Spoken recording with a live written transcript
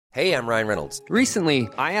Hey, I'm Ryan Reynolds. Recently,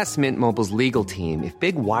 I asked Mint Mobile's legal team if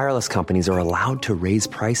big wireless companies are allowed to raise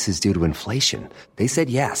prices due to inflation. They said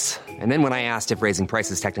yes. And then when I asked if raising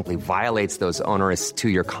prices technically violates those onerous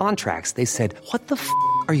two-year contracts, they said, "What the f***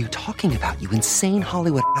 are you talking about, you insane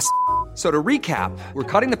Hollywood ass?" So to recap,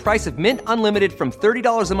 we're cutting the price of Mint Unlimited from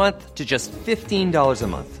 $30 a month to just $15 a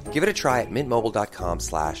month. Give it a try at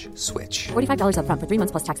mintmobile.com/switch. $45 up front for 3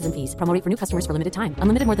 months plus taxes and fees. Promo rate for new customers for limited time.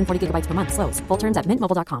 Unlimited more than 40 gigabytes per month. Slows full terms at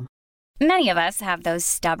mintmobile.com. Many of us have those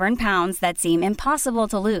stubborn pounds that seem impossible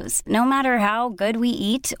to lose, no matter how good we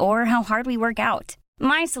eat or how hard we work out.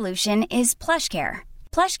 My solution is PlushCare.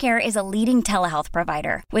 PlushCare is a leading telehealth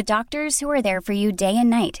provider with doctors who are there for you day and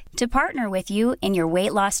night to partner with you in your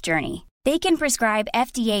weight loss journey. They can prescribe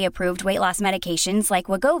FDA-approved weight loss medications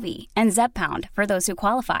like Wegovy and Zepbound for those who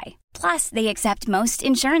qualify. Plus, they accept most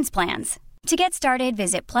insurance plans. To get started,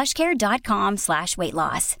 visit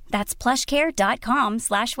plushcare.com/weightloss. That's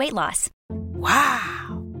plushcare.com/weightloss. Wow.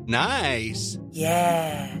 Nice.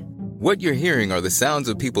 Yeah. What you're hearing are the sounds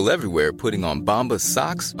of people everywhere putting on Bombas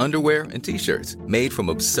socks, underwear, and T-shirts made from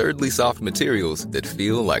absurdly soft materials that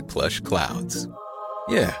feel like plush clouds.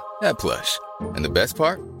 Yeah, that plush. And the best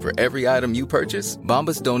part? For every item you purchase,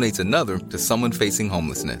 Bombas donates another to someone facing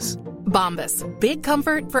homelessness. Bombas. Big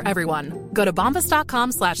comfort for everyone. Go to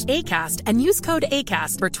bombas.com/ACAST and use code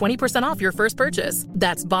ACAST for 20% off your first purchase.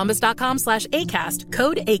 That's bombas.com/ACAST.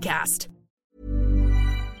 Code ACAST.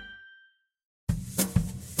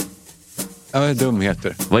 Ja,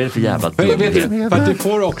 dumheter. Vad är det för jävla dumheter? För att du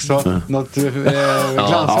får också något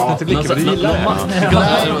glansvatten till blicken. Du gillar det.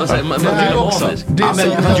 Du också. Men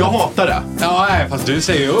jag hatar det. Ja, nej, fast du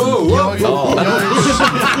säger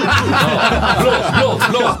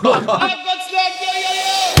Blåt.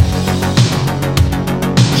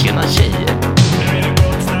 Tjena tjejer.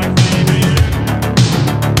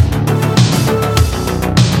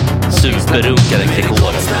 Superrunkare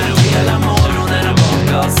Gregoren.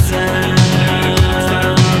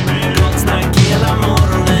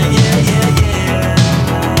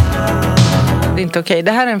 Det är inte okej.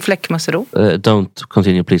 Det här är en fläckmussero. Don't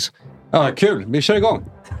continue please. Ja, kul. Vi kör igång.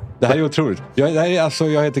 Det här är otroligt.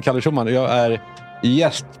 Jag heter Kalle Schumann. Jag är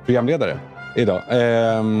gästprogramledare idag.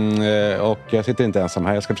 Och jag sitter inte ensam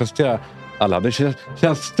här. Jag ska presentera alla. Det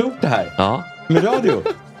känns stort det här. Ja. Med radio.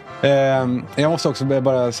 Jag måste också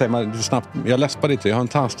bara säga lite snabbt. Jag läspar lite. Jag har en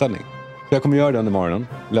tandställning. Så jag kommer göra det under morgonen.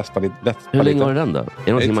 Hur länge har du den då? Är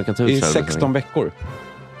det någonting man kan ta ut? I 16 veckor.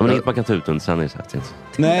 Men inget man kan ta ut under sändning.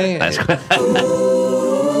 Nej.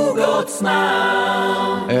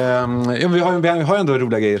 Vi har ändå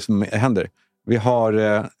roliga grejer som händer. Vi har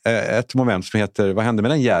ett moment som heter Vad händer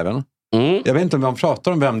med den jäveln? Jag vet inte om vi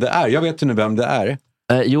pratar om vem det är. Jag vet ju nu vem det är.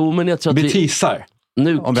 Jo, men jag tror att vi teasar.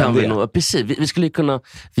 Nu kan vi nog, precis, vi skulle kunna,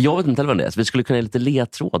 för jag vet inte vem det är, så vi skulle kunna ge lite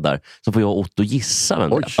ledtrådar så får jag och Otto gissa vem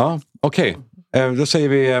det är. Ja, okej. Då säger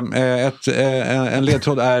vi en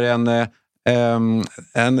ledtråd är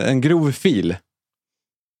en grov fil.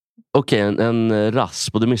 Okej, en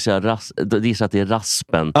rasp. Och då missar jag gissar att det är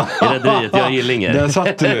raspen. Är det jag Gillinger? Där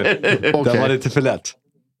satt du. Det var lite för lätt.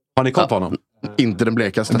 Har ni koll på honom? Inte den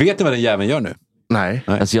blekaste. Vet ni vad den jäveln gör nu? Nej.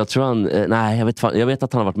 Alltså jag tror jag vet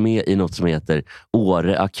att han har varit med i något som heter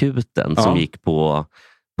Åreakuten som gick på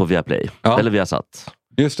Viaplay. Eller Viasat.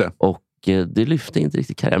 Just det. Och det lyfte inte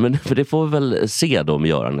riktigt karriär. Men för det får vi väl se då om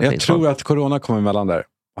Göran. Jag tror att corona kommer emellan där.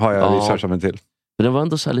 Har jag researchat mig till. Men det var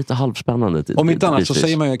ändå så här lite halvspännande. Om inte annat så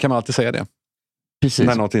kan man alltid säga det. Precis.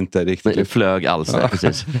 När något inte riktigt... Det flög alls. Ja.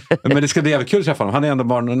 Precis. Men det ska bli jävligt kul att träffa honom. Han är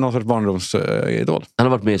ändå någon sorts barndomsidol. Han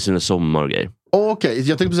har varit med i sina sommar och grejer. Okej,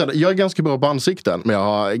 jag tänkte säga jag är ganska bra på ansikten.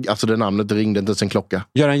 Men det namnet ringde inte ens en klocka.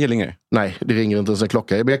 Göran Gillinger? Nej, det ringer inte ens en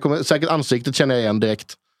klocka. Säkert ansiktet känner jag igen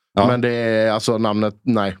direkt. Ja. Men det är alltså namnet,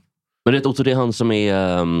 nej. Men det är han som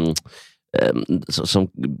är... som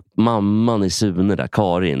mamman i Sune där,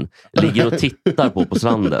 Karin, ligger och tittar på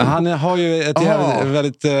stranden. Han har ju ett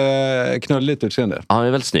väldigt knulligt utseende. Han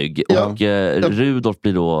är väldigt snygg. Och Rudolf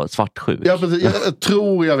blir då svartsjuk. Ja, precis. Jag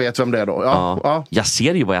tror jag vet vem det är då. Ja. Jag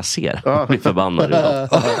ser ju vad jag ser. Jag blir förbannad Rudolf.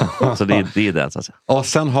 Så det är det så att säga. Och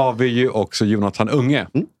sen har vi ju också Jonathan Unge.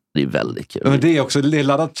 Det är väldigt kul. Men det är också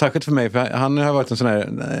laddat särskilt för mig. För han har varit en sån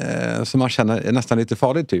här som man känner nästan lite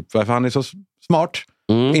farlig typ. För han är så smart.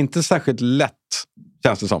 Inte särskilt lätt,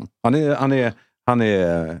 känns det som. Han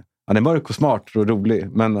är mörk och smart och rolig.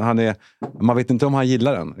 Men man vet inte om han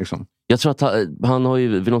gillar den. Liksom. Jag tror att han har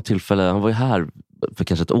ju vid något tillfälle, han var ju här för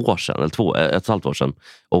kanske ett år sedan, eller ett halvt år sedan.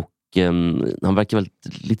 Och han verkar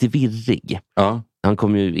väldigt lite virrig. Ja. Han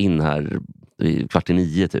kom ju in här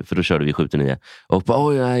 8:45 typ, för då körde vi 7-9. Och bara,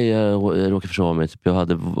 oj nej, jag råkade försova mig. Typ, jag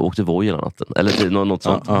hade åkt i Voi hela natten. Eller något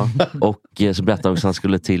sånt. Och så berättade han att han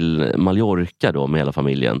skulle till Mallorca då med hela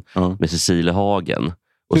familjen. Med Cecilia Hagen.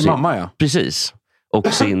 Och sin mamma, ja. Precis. Och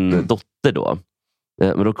sin dotter då.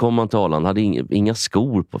 Men då kom han till Arlanda, hade inga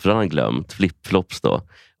skor på, för han hade glömt. Flip-flops då.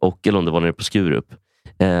 Eller om det var nere på Skurup.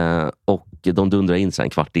 Och de dundrade in sig en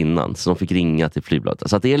kvart innan. Så de fick ringa till flygbolaget.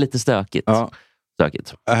 Så att det är lite stökigt. Ja.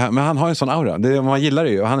 Men han har ju en sån aura. Man gillar det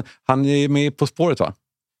ju. Han är med På spåret, va?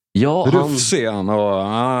 Ja, Rufsig han.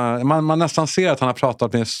 Och, man nästan ser att han har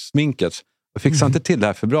pratat med sminket. Fixar inte till det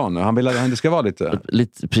här för bra nu. Han vill att det ska vara lite...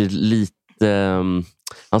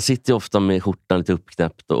 Han sitter ju ofta med skjortan lite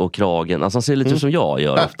uppknäppt och kragen. Alltså han ser lite som jag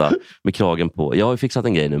gör ofta. Med kragen på. Jag har ju fixat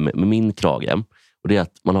en grej nu med min krage. Och det är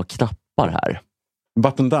att man har knappar här.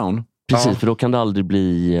 Button down? Precis, för då kan det aldrig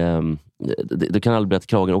bli... Det kan aldrig bli att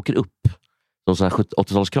kragen åker upp. Som sån här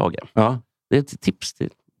 80-talskrage. Ja. Det är ett tips till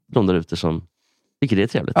de där ute som tycker det är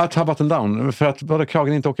trevligt. Att ha button down, för att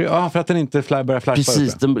kragen inte åker... Ja, för att den inte börjar flasha.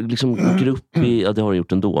 Precis, den liksom åker upp i... Ja, det har den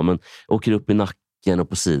gjort ändå, men åker upp i nacken och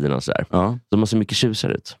på sidorna och sådär. Ja. Så man ser mycket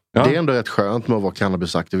tjusare ut. Ja. Det är ändå rätt skönt med att vara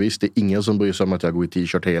cannabisaktivist. Det är ingen som bryr sig om att jag går i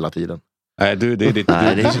t-shirt hela tiden. Nej, det är ditt...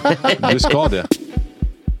 Du ska det.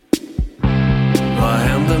 Vad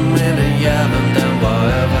hände med den jäveln? Den var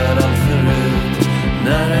överallt förut.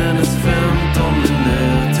 När hennes 15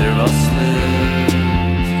 minuter var slut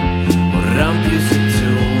och rampljuset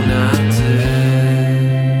tonat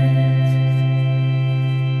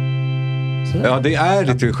ut. Ja, det är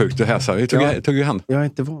lite sjukt att hälsa. Vi tog ju hand. Jag är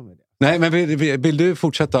inte van med det. Nej, men vill du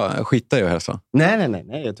fortsätta skita i att hälsa?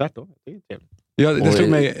 Nej, tvärtom. Det är trevligt. Ja, det slog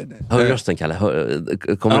mig... Hör rösten, Kalle.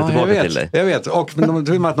 Kommer du tillbaka till dig? Jag vet. Och då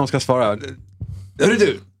vill man att någon ska svara. Hörru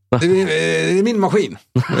du! Det är min maskin.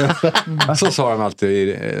 Så sa de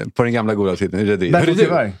alltid på den gamla goda tiden. Hörru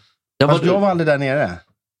du! Jag var aldrig där nere.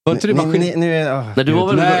 Var inte du maskin?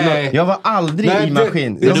 Jag var aldrig i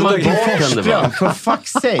maskin. Jag var Forsström, för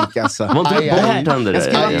fuck's sake alltså. Var inte du bartender? Jag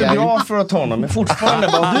skrev autografer åt honom, men fortfarande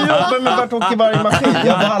bara, du jobbar med Bart-Åke Berg maskin.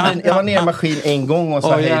 Jag var ner i maskin en gång och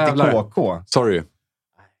sa hej till KK. Sorry.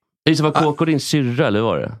 Det var KK din syrra, eller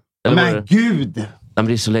var det? Men gud! Men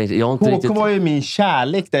det är så länge. KK var ju min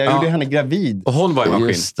kärlek där. Jag gjorde henne gravid. Och hon var i maskin.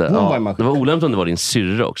 Just det. Det var olämpligt om det var din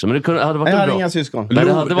syrra också. Men det hade varit jag hade bra. Inga syskon.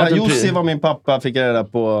 Jussi var min pappa. Fick jag reda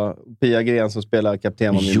på. Pia Gren som spelar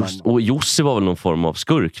kapten var min mamma. Och Jussi var väl någon form av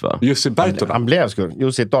skurk, va? Jussi Bertola. Han blev skurk.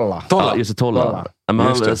 Jussi Tolla. Ja, Jussi Tolla. Ja, men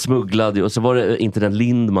han smugglade. Och så var det inte den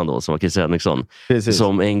Lindman då som var Chris Henriksson. Precis.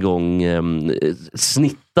 Som en gång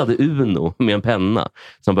snittade Uno med en penna.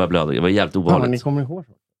 Som började blöda. Det var jävligt ovanligt. Ni kommer ihåg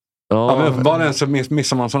så. Ja, men uppenbarligen så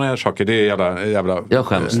missar man sådana här saker. Det är jävla jag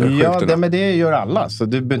skäms. Men det gör alla. Så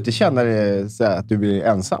du behöver inte känna det så att du blir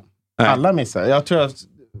ensam. Nej. Alla missar. Jag tror att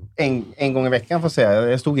en gång i veckan får säga.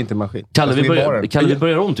 Jag stod inte i maskin. Kalle, vi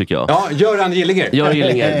börjar om tycker jag. Ja, Göran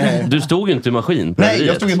Gillinger. Du stod ju inte i maskin. Nej,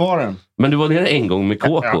 jag stod i baren. Men du var nere en gång med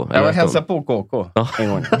KK. Ja, jag var hälsa på KK en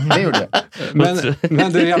gång. Det gjorde jag.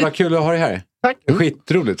 Men det är jävla kul att ha dig här. Tack.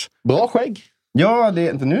 Skitroligt. Bra skägg. Ja, det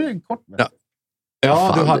är inte nu är det kort.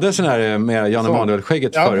 Ja, du hade sån här med Jan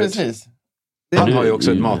Emanuel-skägget förut. Ja, precis. Han har ju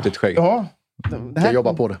också ett matigt skägg. Ja, jag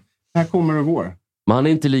jobbar på det. Här kommer och går. Men han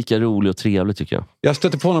är inte lika rolig och trevlig tycker jag. Jag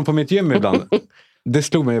stötte på honom på mitt gym ibland. Det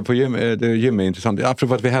slog mig på gym. Gym är intressant.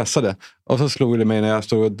 Apropå att vi hässade. Och så slog det mig när jag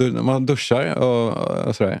stod och man duschar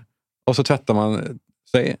och sådär. Och så tvättar man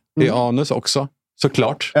sig i anus också.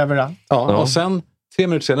 Såklart. Överallt. Ja, och sen 3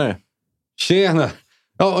 minuter senare. Tjena!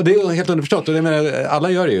 Ja, och det är helt underförstått. Och det menar, alla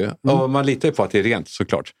gör det ju. Och man litar ju på att det är rent,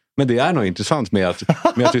 såklart. Men det är nog intressant med att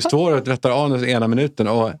vi står och tvättar anus ena minuten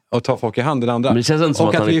och tar folk i hand den andra. Men det känns inte som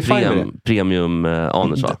att han är premium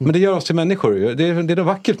anus, va? Men det gör oss till människor. Det är något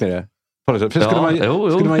vackert med det. På något sätt. För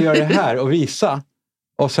skulle man göra det här och visa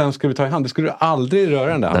och sen skulle vi ta i hand, det skulle du aldrig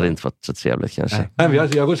röra den där. Det hade inte varit så trevligt kanske. Nej, men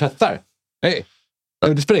jag går och tvättar. Nej.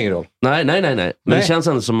 Det spelar ingen roll. Nej. Men det känns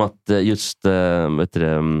ändå som att just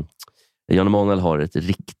Jan Emanuel har ett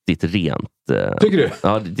riktigt rent... Tycker du?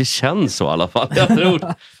 Ja, det känns så i alla fall. Jag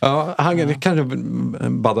tror. Ja, han kanske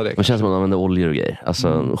baddar det. Det känns som att man använder oljor och grejer.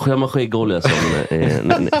 Alltså, skämma skäggolja som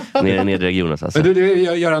nere i regionen. Alltså. Men du,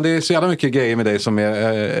 Göran, det är så jävla mycket grejer med dig som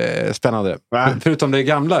är spännande. Förutom det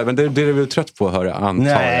gamla. Men det är du väl trött på att höra, antar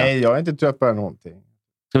jag. Nej, jag är inte trött på någonting.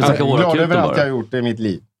 Ska vi snacka Årekuten bara? Jag är glad över allt jag har gjort i mitt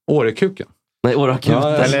liv. Årekuken? Nej,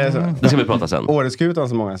 Årekuten. Det ska vi prata sen. Åreskutan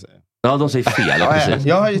som många säger. Ja, de säger fel.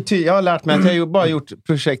 Jag har lärt mig att jag har bara gjort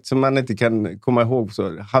projekt som man inte kan komma ihåg.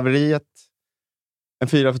 Så haveriet, En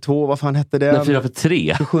 4 för 2, vad fan hette den? En 4 för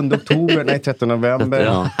 3. 27 oktober, nej 13 november.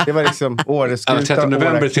 Ja. Det var liksom Åreskutan. 13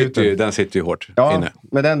 november den sitter ju hårt inne.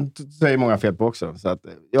 Men den säger många fel på också. Så att,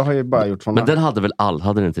 jag har ju bara gjort sådana. Men den hade väl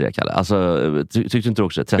hade den inte det, Kalle? Alltså, tyckte inte du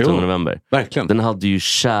också det? 13 november. Verkligen. Den hade ju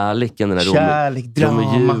kärleken, den där Kärlek,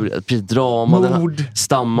 drama. Mord.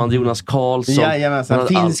 Stammande Jonas Karlsson. Jajamensan,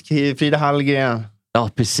 finsk Frida Hallgren. Ja,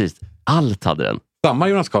 precis. Allt hade den. Stammar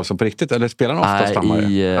Jonas Karlsson på riktigt? Eller spelar han ofta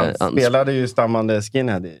stammare? Han spelade ju stammande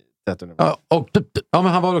skinhead i 13 november. Ja, men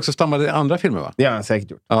han var också stammade i andra filmer, va? Det har han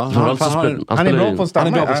säkert gjort. Ja, han är bra på att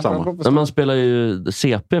stamma. Men han spelar ju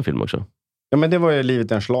CP en film också. Ja, men det var ju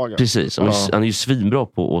Livet en slager. Precis, han är ju svinbra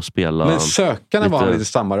på att spela. Men Sökarna var han lite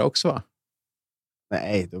stammare också, va?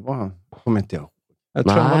 Nej, då var han. Kommer inte jag.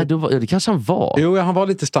 Det kanske han var. Jo, han var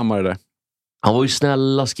lite stammare där. Han var ju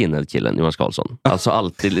snälla skinhead-killen, Jonas Karlsson. Alltså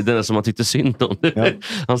alltid, den som man tyckte synd om. Ja.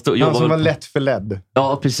 Han som var lätt förledd.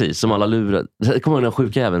 Ja, precis. Som alla lurade. Jag kommer ihåg den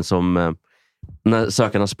sjuka även som när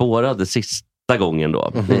Sökarna spårade sista gången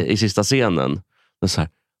då. I sista scenen. Så här,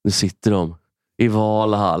 nu sitter de i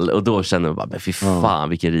Valhall. Och då känner man bara, men fy fan,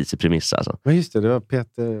 vilken risig premiss alltså. Men just det var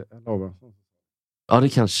Peter Lagerson. Ja, det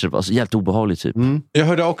kanske var så jävligt obehagligt typ. Jag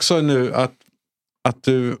hörde också nu att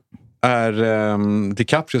du är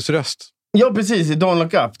DiCaprios röst. Ja, precis. I Don't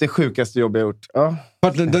Look Up. Det sjukaste jobb jag gjort. Ja.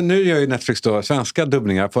 Nu gör ju Netflix då svenska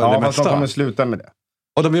dubbningar på det mesta. Ja, de kommer sluta med det.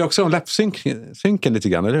 Och de gör också läppsynken lite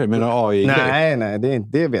grann, eller hur? Med AI. Nej,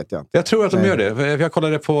 det vet jag inte. Jag tror att de gör det. För jag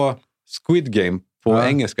kollade på Squid Game på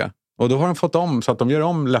engelska. Och då har de fått om så att de gör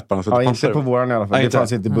om läpparna. Så att inte på våran i alla fall. Nej, det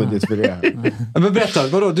fanns inte budget för det. Men berätta,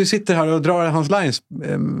 vadå? Du sitter här och drar hans lines.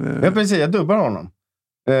 Ja, precis. Jag dubbar honom.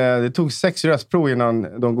 Det tog 6 röstprov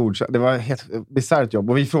innan de godkände. Det var ett helt bisarrt jobb.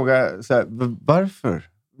 Och vi frågade så här, varför?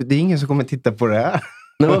 Det är ingen som kommer titta på det här.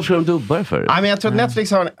 Men varför ska de dubba för? Nej, men jag tror att Netflix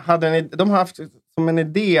de har haft som en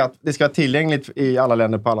idé att det ska vara tillgängligt i alla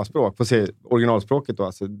länder på alla språk. På se originalspråket då,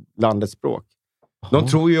 alltså landets språk. De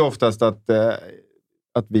tror ju oftast att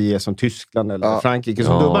vi är som Tyskland eller Frankrike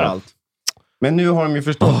som dubbar allt. Men nu har de ju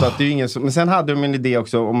förstått att det är ingen som... Men sen hade de en idé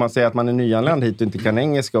också, om man säger att man är nyanländ hit och inte kan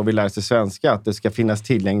engelska och vill lära sig svenska, att det ska finnas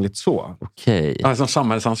tillgängligt så. Okej. Alltså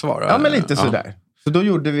samhällsansvar? Ja, men lite sådär. Så då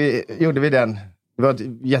gjorde vi den. Det var ett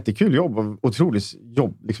jättekul jobb och otroligt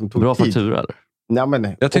jobb. Liksom, tog bra tid. faktura eller? Nej,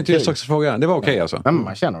 men, jag tänkte just också fråga, det var okej alltså? Ja,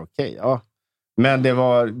 man känner okej, ja. Men det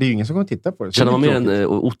är ju ingen som kommer titta på det. Känner man mer än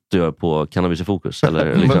Otto gör på Cannabis i fokus?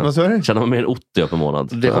 Eller liksom, vad sa du? Känner man mer än Otto gör på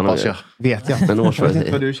månad? Det hoppas jag. Vet jag. En årsfaktura.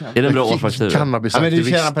 Är det en bra årsfaktura? Ja, men du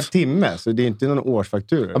tjänar per timme, så det är inte någon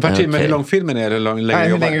årsfaktura. Per timme, hur lång filmen är? Eller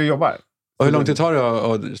hur länge du jobbar? Och hur lång tid tar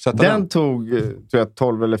det att sätta den? Tog, tror jag,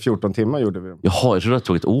 12 eller 14 timmar gjorde vi. Jaha, jag tror det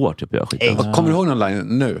tog ett år typ. Kommer du ihåg någon line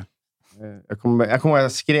nu? Jag kommer ihåg att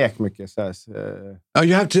jag skrek mycket. Så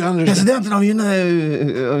här, Presidenten av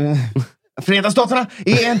Förenta Staterna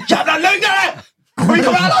är en jävla lögnare! Och vi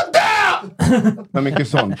kommer alla dö! Men mycket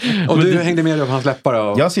sånt. Och du hängde med dig på hans läppar?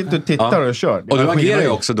 Jag sitter och tittar och kör. Och du agerar ju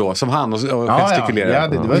också då, som han, och gestikulerar. Ja,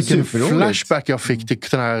 det var superroligt. Flashback jag fick till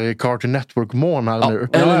den här Cartoon Network-månaden nu.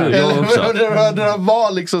 Eller det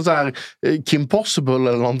var liksom så här Kim Possible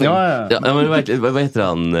eller någonting. Ja, men verkligen, vad heter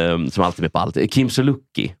han som alltid är med på allt? Kim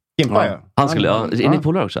Sulocki. Han skulle, är ni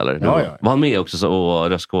polare också eller? Ja. Var han med också och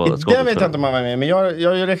röstskådespelare? Det vet jag inte om han var med, men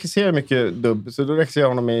jag regisserar mycket dubb, så då regisserar jag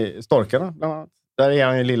honom i Storkarna bland annat. Där är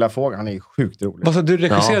han ju lilla fågel, han är sjukt rolig. Alltså du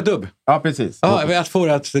regisserar dubb? Ja, precis. Ja, att få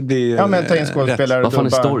det att bli men ta in skådespelare. Vad fan är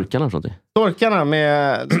Storkarna för någonting?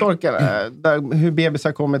 Storkarna, där hur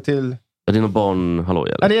bebisar kommer till... Är det någon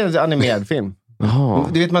barnhalloj eller? Ja, det är en animerad film.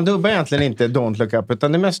 Du vet, man dubbar egentligen inte Don't Look Up,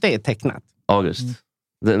 utan det mesta är tecknat. August.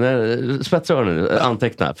 Spetsar nu,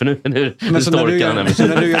 anteckna. För nu men så när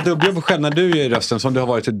du gör dubbjobb själv, när du är i rösten, som du har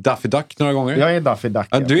varit till Daffy Duck några gånger? Jag är Daffy Duck.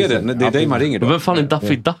 Ja, du är det. Det är dig man ringer då. Vem fan är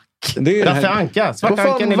Daffy Duck? Daffy Anka. Svarta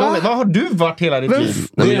Ankan i London. Vad har du varit hela ditt liv?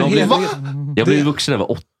 Jag blev vuxen när jag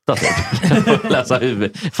var 8. Typ. Läsa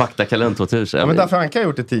Faktakalendern 2000. Ja, men Daffy Anka har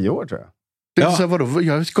gjort det 10 år, tror jag. Så vadå?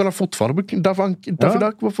 Jag kollar fortfarande på Daffy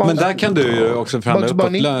Duck. Vad fan? Men där kan du ju också förhandla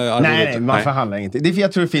upp. Nej, man förhandlar inte. Det är för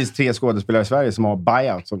jag tror det finns 3 skådespelare i Sverige som har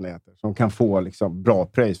buyout, som det heter. Som kan få liksom bra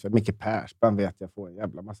pröjs för. Micke Persbrandt vet jag får en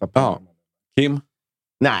jävla massa pengar. Kim?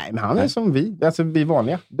 Nej, men han är som vi. Alltså vi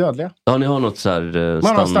vanliga, dödliga. Ja, ni har något så här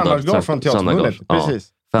man har standardgage från Teaterförbundet. Precis.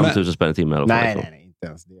 5 000 spänn i timmen. Nej, inte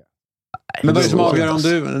ens det. Men vad är det som avgör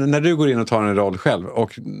om när du går in och tar en roll själv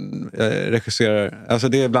och regisserar? Alltså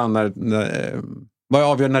det är ibland vad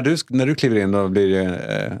avgör när du kliver in och blir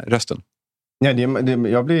rösten? Ja,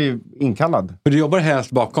 jag blir inkallad. För du jobbar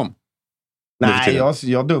helst bakom? Nej,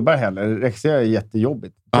 jag dubbar heller. Regissera är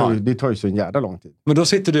jättejobbigt. Det tar ju så en jävla lång tid. Men då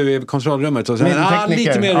sitter du i kontrollrummet och säger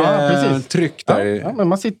lite mer tryck där. Ja, men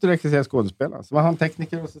man sitter och regisserar skådespelare. Så man har en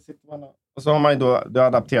tekniker och så sitter man och så har man ju då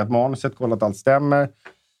adapterat manuset, kollat att allt stämmer.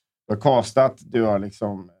 Du har castat, du har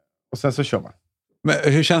liksom... Och sen så kör man. Men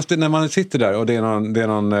hur känns det när man sitter där och det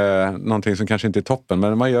är någonting som kanske inte är toppen,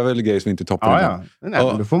 men man gör väl grejer som inte är toppen? Ja.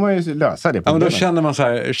 Nej, då får man ju lösa det. Ja, men då känner man så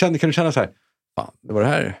här, kan du känna så här, fan, det var det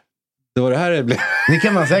här det blev. Det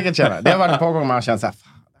kan man säkert känna. Det har varit ett par gånger man har känt så här,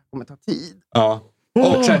 fan, det kommer ta tid. Ja.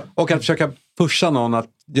 Och att försöka pusha någon att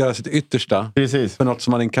göra sitt yttersta. Precis. För något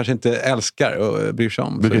som man kanske inte älskar och bryr sig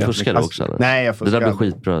om. Brukar du fuska det också? Eller? Nej, jag fuskar. Det där blir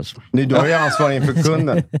skitbra. Alltså. Du har ju ansvar inför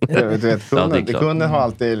kunden. Kunden har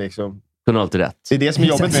alltid liksom... Kunden har alltid rätt. Det är det som är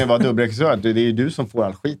jobbigt med att vara dubbelregissör. Det är ju du som får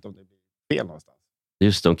all skit om det blir fel någonstans.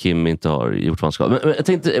 Just om Kim inte har gjort vad han ska. Men jag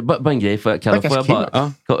tänkte, bara en grej. Får jag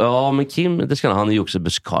bara... Ja, men Kim, det ska han är ju också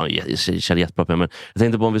buskal. Jag känner jättebra på det. Men jag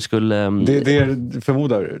tänkte på om vi skulle... Det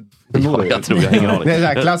förmodar Ja, jag tror jag hänger aning. Det är det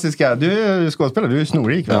här klassiska. Du är skådespelare, du är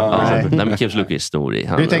snorig. Nej, men Kim Sluck är snorig.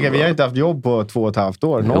 Du tänker, vi har inte haft jobb på 2,5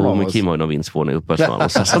 år. Jo, men Kim har ju någon vinstspårning uppbörsman.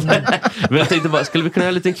 Men jag tänkte bara, skulle vi kunna göra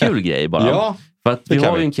en liten kul grej bara? Ja. För att vi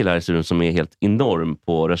har ju en kille här i studion som är helt enorm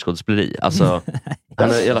på röstskådespeleri. Alltså, han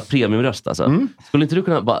är en jävla premiumröst. Alltså. Skulle inte du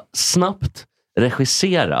kunna bara snabbt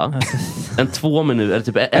regissera en 2 minuter, eller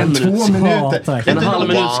typ en 2 minuter? En halv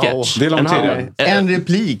minut sketch. Det är lång tid. En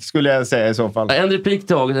replik skulle jag säga i så fall. En replik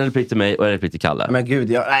till August, en replik till mig och en replik till Kalle. Men gud,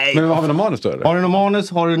 nej. Men har vi någon manus då? Eller? Har du någon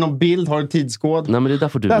manus? Har du någon bild? Har du tidskod? Nej, men det där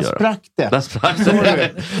får du där göra. Sprack det. Där sprack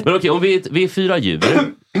det. Men okej, om vi är 4 djur.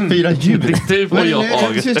 4 djur? Du får jag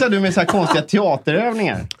Nu sysslar du med så här konstiga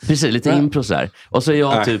teaterövningar. Precis, lite impro så här. Och så är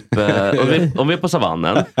jag typ, om vi är på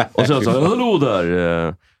savannen. Och så är jag så här, hallå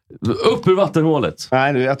där. Upp ur vattenhålet.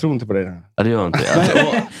 Nej, jag tror inte på det. Ja, det gör jag inte. Alltså,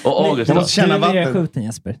 och August jag måste känna vatten. Skjuten,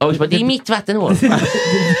 Jesper. August bara, det är mitt vattenhål.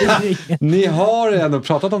 Ni har ändå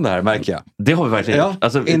pratat om det här, märker jag. Det har vi verkligen. Ja,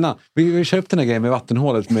 alltså, innan. Vi köpte den här grejen med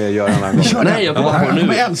vattenhålet med Göran. Nej, jag kan bara på det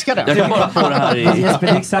nu. Jag älskar det. Jag kan bara få det här i... Jesper,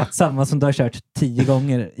 det är exakt samma som du har kört 10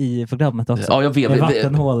 gånger i programmet också. Ja, jag vet. Med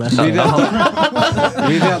vattenhålet.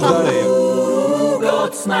 Vi räddar dig.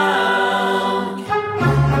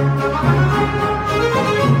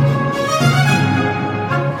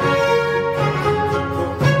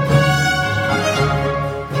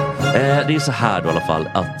 Det är så här då i alla fall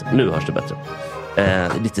att nu hörs det bättre.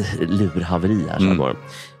 Lite lurhaveri här så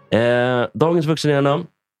dagens vuxenhjärna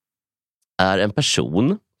är en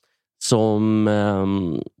person som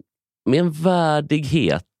med en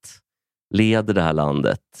värdighet leder det här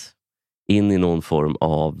landet in i någon form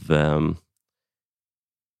av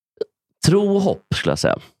tro och hopp, skulle jag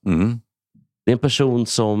säga. Mm. Det är en person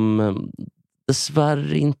som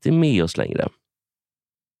dessvärre inte är med oss längre.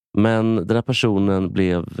 Men den här personen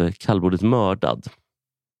blev kallblodigt mördad.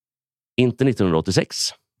 Inte 1986,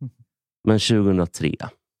 men 2003.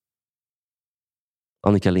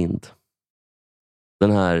 Annika Lind.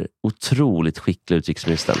 Den här otroligt skickliga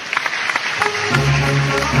utrikesministern.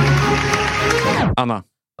 Anna.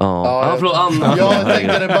 Ja, förlåt, Anna. Jag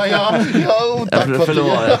tänkte det bara,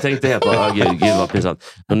 förlåt, jag tänkte helt bara, gud vad pinsamt.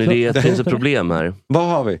 Men det finns ett problem här. Vad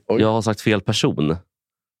har vi? Jag har sagt fel person.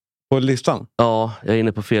 På listan? Ja, jag är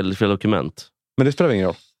inne på fel dokument. Men det spelar ingen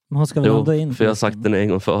roll. Man ska väl in för jag har sagt den en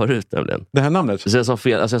gång förut nämligen. Det här namnet? Så jag sa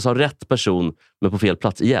fel, alltså jag sa rätt person men på fel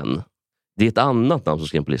plats igen. Det är ett annat namn som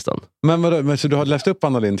ska in på listan. Men vadå? Men så du har läst upp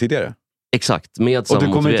Anna Lind tidigare? Exakt, med och samma du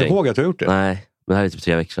kommer motivering. inte ihåg att du har gjort det? Nej, det här är typ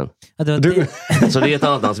 3 veckor sedan. Ja, Så det är ett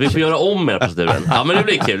annat namn. Så vi får göra om med proceduren. Ja, men det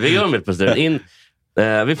blir kul. Vi gör om med proceduren.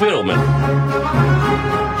 Vi får göra om med.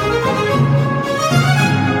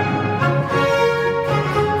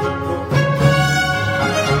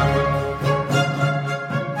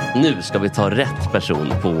 Nu ska vi ta rätt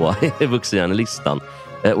person på vuxenhjärnelistan.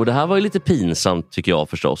 Och det här var ju lite pinsamt tycker jag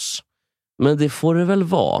förstås. Men det får det väl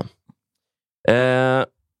vara.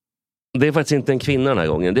 Det är faktiskt inte en kvinna den här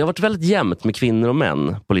gången. Det har varit väldigt jämnt med kvinnor och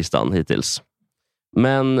män på listan hittills.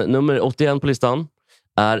 Men nummer 81 på listan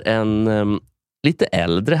är en lite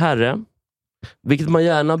äldre herre. Vilket man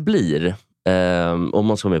gärna blir om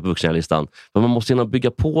man ska vara med på vuxenhjärnelistan. Men man måste hinna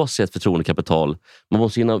bygga på sig ett förtroendekapital. Man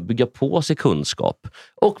måste hinna bygga på sig kunskap.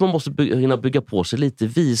 Och man måste hinna bygga på sig lite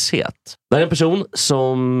vishet. Det här är en person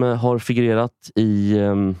som har figurerat i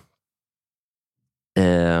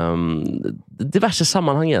diverse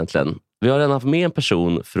sammanhang egentligen. Vi har redan haft med en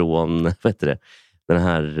person från, vad heter det? Den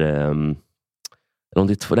här, eller om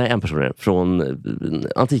det är en person från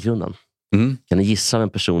Antikrundan. Mm. Kan ni gissa vem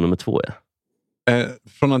person nummer 2 är?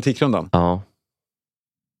 Från Antikrundan? Ja.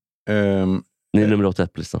 Ni är nummer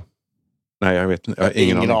 81 på listan. Nej, jag vet inte. Jag har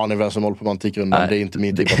ingen aning vem som håller på med Antikrundan. Det är inte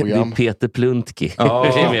min typ av program. Det är Peter Pluntki.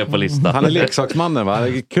 är med på listan. Han är leksaksmannen, va?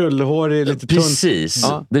 Krullhårig, lite tunt. Precis.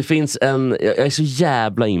 Ja. Det finns jag är så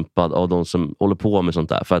jävla impad av de som håller på med sånt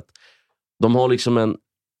där. För att de har liksom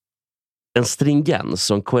en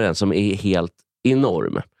stringens och en koherens som är helt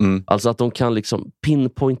enorm. Alltså att de kan liksom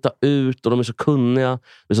pinpointa ut, och de är så kunniga,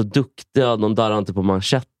 de är så duktiga, de darrar inte på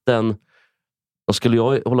manschetten. Och skulle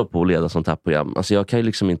jag hålla på och leda sånt här program, alltså jag kan ju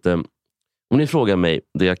liksom inte, om ni frågar mig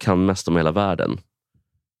det jag kan mest om hela världen,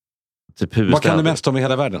 typ vad kan du mest om i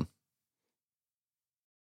hela världen?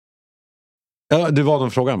 Ja, det var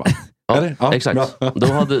den frågan, va? Ja, exakt.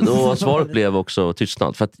 Då svaret blev också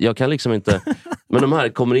tystnad. För att jag kan liksom inte... Men de här,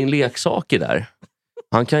 kommer in leksaker där.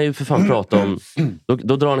 Han kan ju för fan prata om...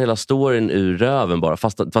 Då drar han hela storyn ur röven bara.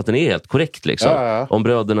 Fast den är helt korrekt liksom. Ja. Om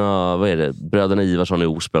bröderna... Vad är det? Bröderna Ivarsson i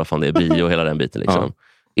Osby, vad fan det är. Brio och hela den biten liksom.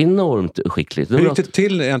 Ja. Enormt skickligt. Hur gick det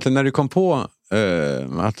till egentligen när du kom på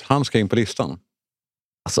att han ska in på listan?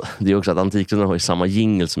 Alltså, det är också att Antikrundan har ju samma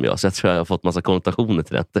jingle som jag, så jag tror jag har fått massa konnotationer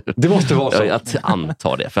till det. Det måste vara så. Jag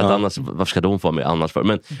antar det, för att annars, varför ska de få med annars för?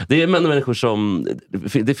 Men det är människor som,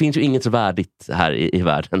 det finns ju inget värdigt här i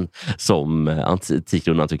världen som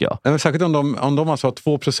Antikrundan, tycker jag. Men särskilt om de alltså har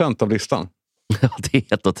 2% av listan. Ja, det är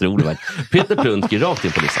helt otroligt. Peter Pluntki rakt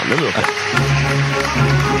in på listan. Det är okej.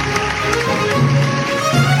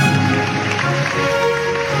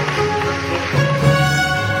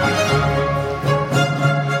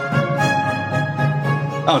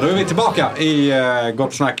 Ja, då är vi tillbaka i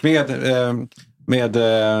Gott Snack med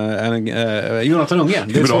Jonathan Unge.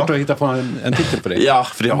 Det är svårt att hitta på en titel på det. Ja,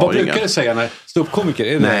 för det har vad brukar du säga när ståuppkomiker?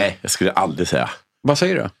 Är det nej, jag skulle aldrig säga. Vad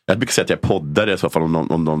säger du? Jag brukar säga att jag poddar i så fall om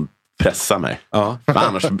någon pressar mig. Ja. Men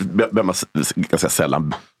annars behöver man ganska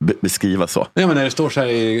sällan beskriva så. Ja, men när det står så här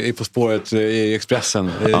i På spåret i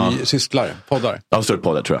Expressen, systlar, poddar. Ja, står det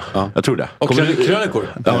poddar, tror jag. Ja. Jag tror det. Och krönikor.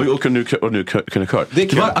 Ja, och nu krönikör.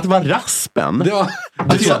 Att det var Raspen.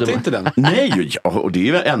 Du satte inte den? Nej, och det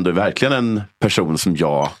är ändå verkligen en person som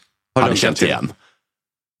jag hade känt igen.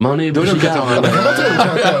 Man är ju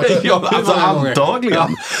ja, alltså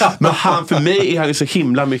antagligen. Men han, för mig är han ju så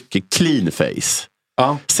himla mycket clean face.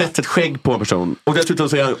 Ja. Sätt ett skägg på en person. Och dessutom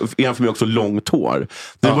så är han för mig också långt hår.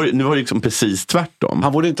 Nu var det liksom precis tvärtom.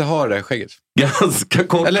 Han borde inte ha det skägget. Ganska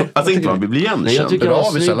kort. Eller, alltså inte man blir igenkänd. Nej, jag tycker han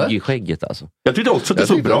var snygg i skägget alltså. Jag tyckte också att det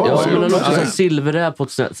såg bra. Ja, men han också silverräv på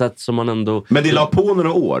ett sätt som man ändå... Men det la på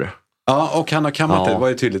några år. Ja, och han har kammat det, var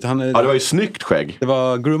ju tydligt. Det var ju snyggt skägg. Det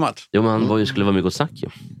var groomat. Jo, men han skulle vara med Gott Snack ju.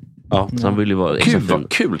 Ja, så han ville ju vara extra fin.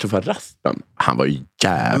 Kul, tror jag, Raspen. Han var ju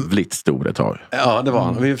jävligt stor ett tag. Ja, det var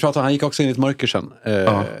han. Vi pratade, han gick också in i ett mörker sen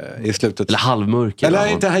i slutet. Eller halvmörker. Eller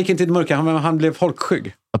inte, han gick inte i ett mörker, han blev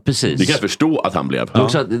folkskygg. Ja, precis. Det kan jag förstå att han blev. Ja.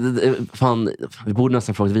 Också, fan, vi borde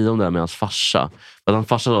nästan fråga vidare om det här med hans farsa. Att han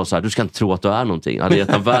farsa sa så här: du ska inte tro att du är någonting. Han hade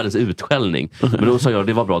gett han världens utskällning. Men då sa jag,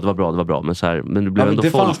 det var bra. Men, så här, men det blev ändå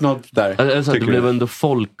det fanns något där. Alltså, det blev ändå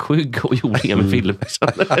folkskygg och gjorde inga med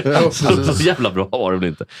filmer. Så jävla bra var det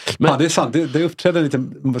inte. Men, ja, det är sant. Det uppträdde en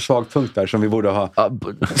liten svag punkt där som vi borde ha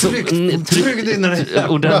tryckt in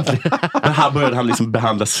ordentligt. Men här började han liksom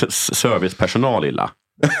behandla servicepersonal illa.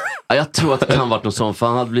 Ja, jag tror att det kan varit något sånt, för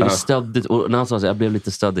han hade blivit stöddig, och när han sa att jag blev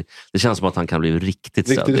lite stöddig, det känns som att han kan bli riktigt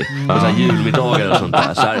stöddig. Så här julmiddagar och sånt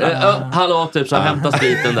där. Så här, hallå, typ så här, hämta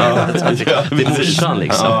spriten där. Det är morsan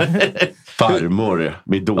liksom. Farmor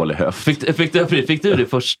med dålig höft. Fick du det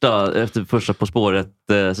efter första På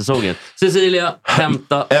spåret-säsongen? Cecilia,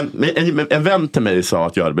 hämta. En vän till mig sa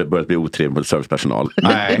att jag hade börjat bli otrevlig mot servicepersonal.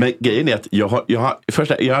 Men grejen är att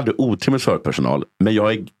jag hade otrevlig servicepersonal, men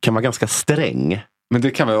jag kan vara ganska sträng. Men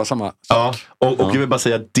det kan väl vara samma sak. Ja, och jag vill bara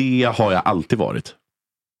säga att det har jag alltid varit.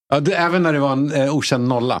 Ja, även när det var en okänd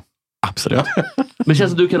nolla. Absolut. Men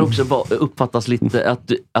känns att du kan också uppfattas lite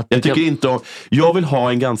att jag tycker inte om, jag vill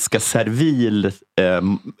ha en ganska servil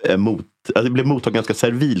det blir mottaget ganska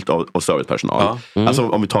servilt av servicepersonal. Ja. Alltså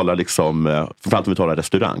om vi talar liksom, framförallt om vi talar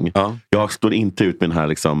restaurang. Ja. Jag står inte ut med den här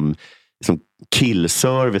liksom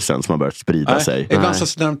killservicen som har börjat sprida sig. Ibland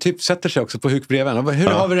så när de typ sätter sig också på hukbreven. Hur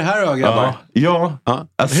har vi det här då, grabbar? Ja.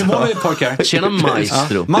 Alltså, hur mår vi, pojkar? Tjena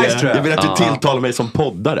maestro. Maestro. Jag vill att du tilltalar mig som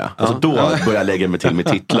poddare. Alltså då börjar jag lägga mig till med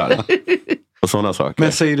titlar. Och sådana saker.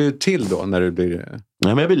 Men säger du till då när du blir...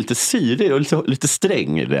 Nej, men jag blir lite syrig och lite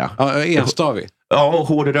sträng i det. Ja, enstavig. Ja, och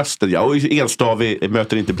hård i rösten. Ja, och enstavig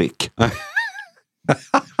möter inte blick.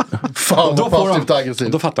 Fan, då passivt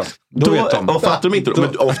aggressivt. Då fattar de. Då vet de. Och fattar de inte. Men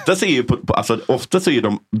oftast är ju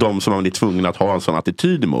de som man är tvungna att ha en sån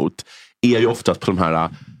attityd emot är ju oftast på de här,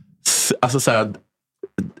 alltså så här,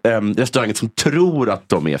 restauranger som tror att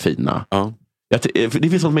de är fina. Ja. Det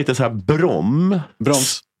finns något som heter så här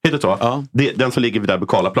broms. Heter det så? Ja. Den som ligger vid där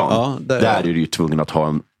Bukalaplan. Ja, där är du ju tvungen att ha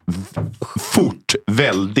en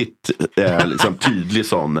väldigt liksom tydlig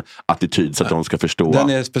sån attityd så att de ska förstå. Den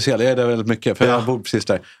är speciell, jag är där väldigt mycket för jag bor precis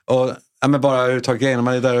där. Och men bara överhuvudtaget grejen, när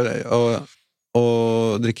man är där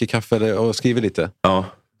och dricker kaffe och skriver lite. Ja.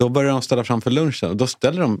 Då börjar de ställa fram för lunchen och då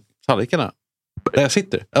ställer de tallrikarna där jag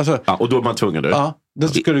sitter. Alltså, och då är man tvungen. Ja, då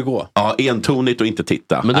ska det gå. Ja, entonigt och inte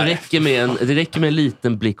titta. Men det räcker med en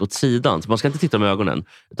liten blick åt sidan. Så man ska inte titta med ögonen.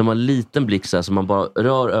 Utan man har en liten blick så här, så man bara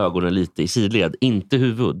rör ögonen lite i sidled. Inte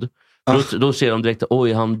huvud. Då ser de direkt,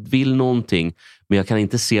 oj han vill någonting. Men jag kan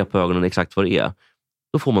inte se på ögonen exakt vad det är.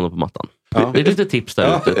 Då får man dem på mattan. Ja. Det är lite tips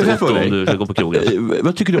där ute. Om du ska gå på krogen.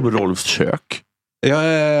 Vad tycker du om Rolfs kök? Jag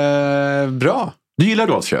är bra. Du gillar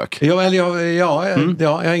Rolfs kök? Jag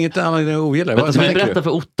har inget annat än ogillar. Berätta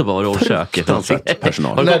för Otto vad Rolfs kök är.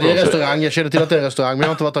 Personal. Nej, det är restaurang. Jag känner till att det är restaurang, men jag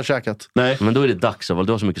har inte varit där och käkat. Nej. Men då är det dags. Du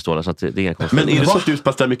har så mycket stålar så att det är inga konstigt. Men är det så att du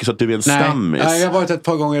passar mycket så att du är en stammis? Nej, jag har varit ett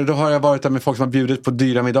par gånger. Då har jag varit där med folk som har bjudit på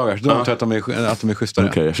dyra middagar. Så då tror jag att de är schysstare.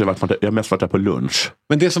 Okej, jag har mest varit där på lunch.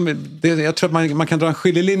 Men jag tror att man kan dra en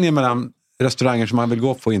skiljelinje mellan restauranger som man vill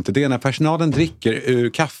gå på, inte det. När personalen dricker ur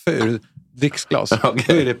kaffe ur dricksglas, då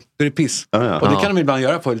är det piss. Och det kan de ibland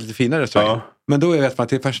göra på lite finare restauranger. Men då vet man att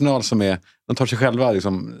det är personal som de tar sig själva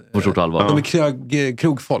liksom, på stort allvar. De är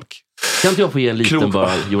krogfolk. Kan inte jag få ge en liten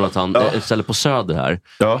bara, Jonathan, ett ställe på Söder här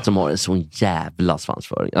som har en sån jävla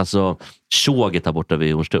svansföring. Alltså, tjoget där borta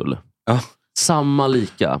vid Hornstull. Samma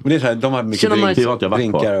lika. Men det är så här, de har mycket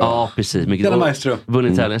drinkar. Ja, precis. Tjena maestro.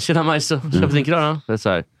 Vunnit tävlingen. Tjena maestro. Köp drinkar då. Det är så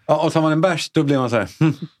här. Ja, och tar man en bärs, då blir man så här.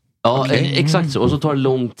 Ja, exakt så. Och så tar det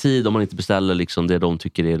lång tid om man inte beställer liksom det de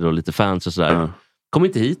tycker är lite fans och sådär. Kom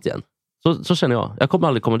inte hit igen. Så känner jag. Jag kommer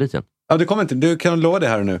aldrig komma dit igen. Ja, du kommer inte. Du kan lova det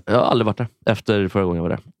här nu. Jag har aldrig varit där. Efter förra gången jag var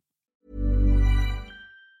där.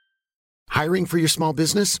 Hiring for your small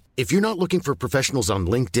business? If you're not looking for professionals on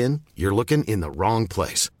LinkedIn, you're looking in the wrong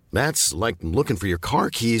place. That's like looking for your car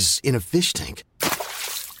keys in a fish tank.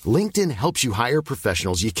 LinkedIn helps you hire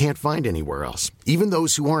professionals you can't find anywhere else, even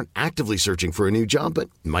those who aren't actively searching for a new job but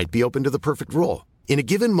might be open to the perfect role. In a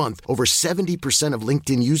given month, over 70% of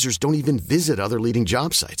LinkedIn users don't even visit other leading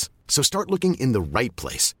job sites. So start looking in the right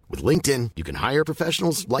place. With LinkedIn, you can hire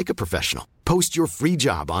professionals like a professional. Post your free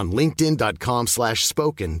job on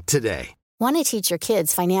linkedin.com/spoken today. Want to teach your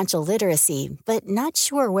kids financial literacy, but not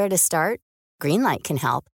sure where to start? Greenlight can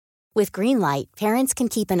help. With Greenlight, parents can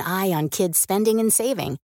keep an eye on kids' spending and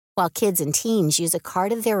saving, while kids and teens use a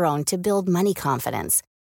card of their own to build money confidence.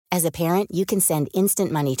 As a parent, you can send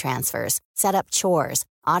instant money transfers, set up chores,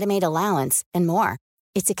 automate allowance, and more.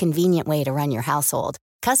 It's a convenient way to run your household,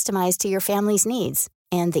 customized to your family's needs,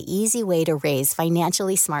 and the easy way to raise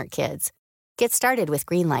financially smart kids. Get started with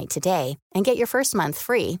Greenlight today and get your first month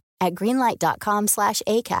free at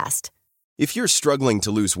greenlight.com/ACAST. If you're struggling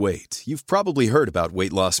to lose weight, you've probably heard about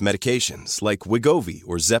weight loss medications like Wegovy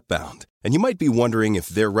or Zepbound, and you might be wondering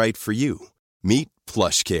if they're right for you. Meet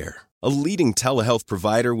PlushCare, a leading telehealth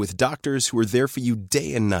provider with doctors who are there for you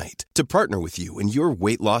day and night to partner with you in your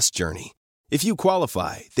weight loss journey. If you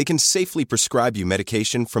qualify, they can safely prescribe you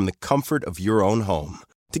medication from the comfort of your own home.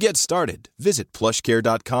 To get started, visit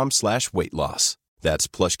plushcare.com/weightloss.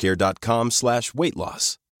 That's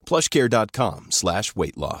plushcare.com/weightloss.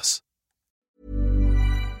 plushcare.com/weightloss.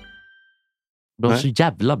 Jag var så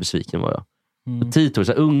jävla besviken var jag. Tito,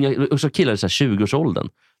 så unga så killar i 20-årsåldern.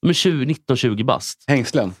 De är 19-20 bast.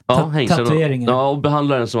 Hängslen. Ja, hängslen. Tatueringen. Ja, och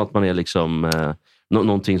behandlar den som att man är liksom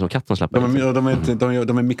någonting som katten släpper.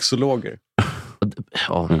 De är mixologer.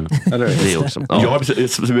 Ja, det också. Ja. Jag har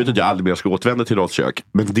beslutat att jag aldrig mer ska återvända till Rolfs kök.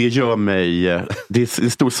 Men det gör mig... Det är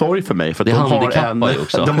en stor sorg för mig. För att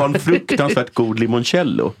de har en fruktansvärt god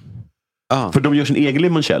limoncello. För de gör sin egen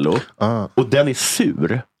limoncello. Och den är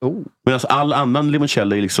sur. Medan all annan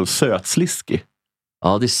limoncello är liksom sötsliskig.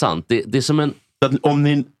 Ja, det är sant. Det är som en... Om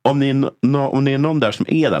ni är någon där som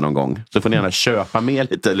är där någon gång, så får ni gärna köpa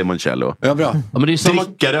med lite limoncello. Ja, bra. Ja, men det är samma...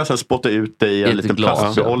 Dricka det och sen spotta ut det i en liten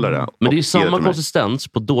plastbehållare. Men det är samma konsistens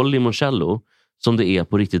på dålig limoncello som det är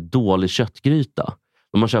på riktigt dålig köttgryta.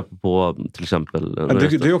 Om man köper på till exempel...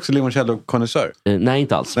 Du är också limoncello-konnässör. Nej,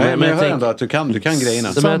 inte alls. Nej, men jag hör ändå att du kan grejerna.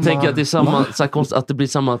 Men jag tänker att det är samma, att det blir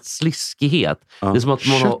samma sliskighet. Det är som att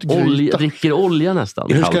man har dricker olja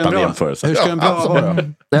nästan. Hur ska en bra vara?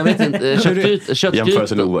 Jag vet inte.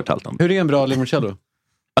 Köttgryta. Hur är en bra limoncello?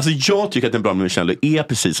 Alltså jag tycker att en bra limoncello är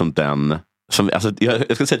precis som den... Alltså,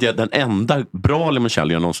 jag ska säga att den enda bra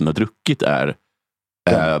limoncello jag någonsin har druckit är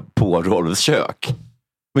på Rolfs kök.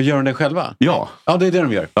 Men gör de den själva? Ja. Ja, det är det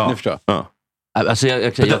de gör. Nu förstår jag. Alltså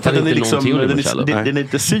jag kan inte någonting om limoncello. Den är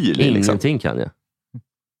lite syrlig. Ingenting kan jag.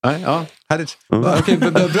 Nej, ja, härligt. Okej,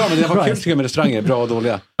 bra, men det var kul tycker jag med restauranger. Bra och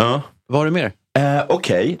dåliga. Ja. Vad har du mer?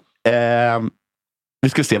 Okej. Nu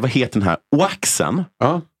ska vi se, vad heter den här? Oaxen.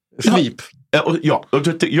 Ja, Sleep. Ja,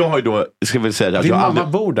 jag har ju då, ska vi säga att din jag mamma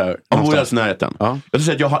bor där. Jag bor i närheten. Ja. Jag ska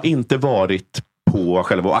säga att jag har inte varit på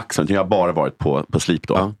själva Oaxen, utan jag har bara varit på Sleep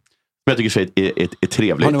då. Ja. Men jag tycker det är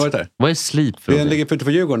trevligt. Har ni varit där? Vad är Sleep för Den ligger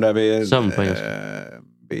utanför Djurgården där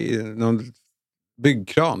vid någon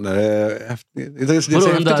byggkran. Det ser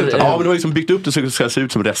häftigt ut. Ja, men de har liksom byggt upp det så det ska se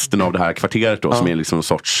ut som resten av det här kvarteret då, som är liksom en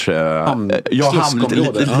sorts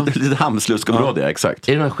lite hamnsluskområde, exakt.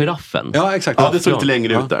 Är det den här giraffen? Ja, exakt. Ja, det står lite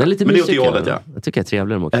längre ut där. Det är lite men det är åt mysigt, det hållet, ja. Jag tycker det är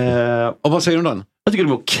trevligare mot. Och vad säger du då? Jag tycker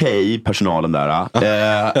de är okej, personalen där.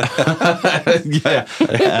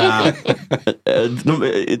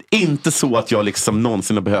 Inte så att jag liksom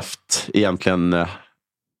någonsin har behövt egentligen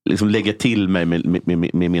liksom lägga till mig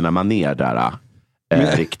med mina manér där.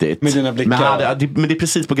 Riktigt. Med dina blickar. Men det är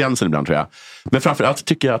precis på gränsen ibland, tror jag. Men framförallt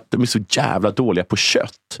tycker jag att de är så jävla dåliga på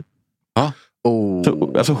kött. Ja.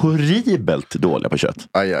 Så, alltså horribelt dåliga på kött.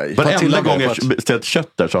 Varenda gång jag beställt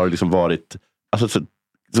kött där så har det liksom varit alltså,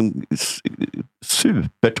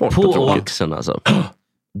 supertorrt på och tråkigt. Oaxen alltså.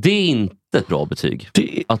 Det är inte ett bra betyg.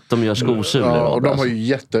 Att de gör skosulor ja, av och det. de har ju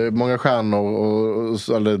jättemånga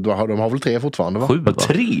stjärnor. Eller de har väl 3 fortfarande, va? 7, va?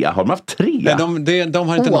 3? Har de haft 3? Nej, de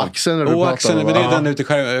har inte Oaxen, Oaxen, men det är den ute i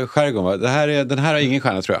skärgården, va? Den här har ingen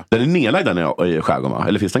stjärna, tror jag. Den är nedlagd i skärgården, va?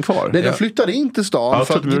 Eller finns den kvar? Den flyttade in till stan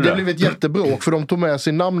för att det blev ett jättebråk, för de tog med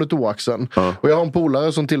sig namnet Oaxen. Och jag har en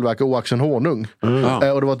polare som tillverkar Oaxen honung. Och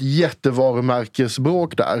det var ett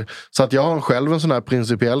jättevarumärkesbråk där. Så att jag har själv en sån här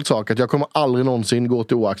principiell sak att jag kommer aldrig någonsin gå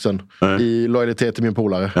till Oaxen i lojalitet till min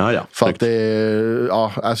polare. För att det är,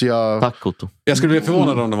 alltså jag... Tack, Otto. Jag skulle bli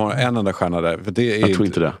förvånad om de har en enda stjärna där. För det är jag tror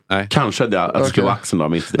inte det. Nej. Kanske det, att det skulle vara Axeln då.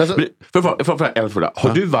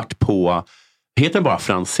 Har du varit på, heter den bara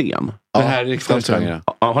Franzén? Den här riktiga restaurangen.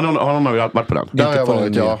 Har någon varit på den? Där har jag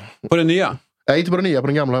varit, ja. På den nya? Nej, inte på den nya, på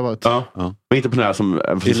den gamla har jag varit. Ja. Men inte på den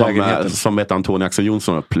här som heter Antonija Axel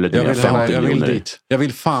Jonsson och pläderar 50 miljoner. Jag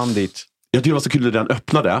vill fan dit. Jag tycker det var så kul när den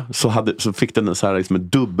öppnade så fick den så här liksom en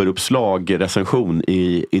dubbeluppslag recension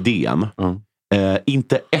i DN.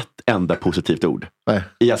 Inte ett enda positivt ord.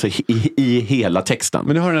 I hela texten.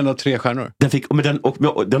 Men nu har den ändå 3 stjärnor.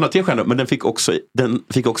 Den har 3 stjärnor, men den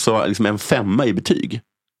fick också liksom en 5 i betyg.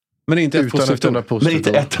 Men inte ett enda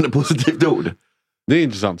positivt ord. Det är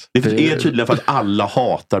intressant. Det är tydligen för att alla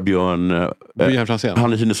hatar Björn Franzén.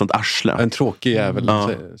 Han är tydligen sånt arsle. En tråkig jävel,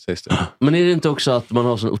 sägs det. Men är det inte också att man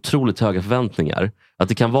har så otroligt höga förväntningar? Att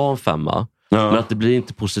det kan vara en 5, men att det blir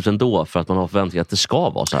inte positivt ändå för att man har förväntningar att det ska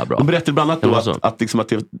vara så här bra. De berättade bland annat då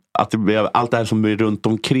att det blev, allt det här som blev runt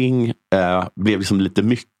omkring blev liksom lite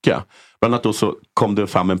mycket. Bland annat då så kom det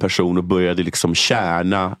fram en person och började liksom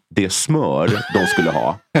kärna det smör de skulle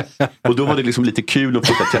ha. Och då var det liksom lite kul att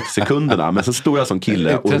första 30 sekunderna. Men så står jag som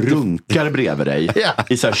kille och runkar bredvid dig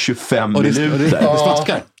i så här 25 minuter. Det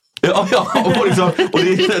smaskar. Ja, och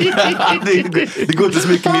det går inte så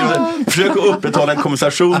mycket mer. Försök att upprätthålla en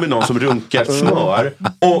konversation med någon som runkar smör.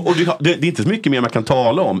 Och det är inte så mycket mer man kan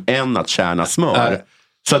tala om än att kärna smör.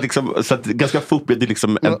 Så att ganska fort blir det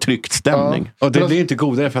liksom en tryckt stämning. Och det blir inte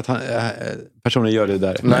godare för att personen gör det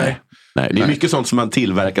där. Nej, det är mycket sånt som man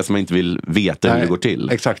tillverkar som man inte vill veta hur det går till.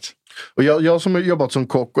 Exakt. Och jag som har jobbat som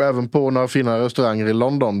kock och även på några fina restauranger i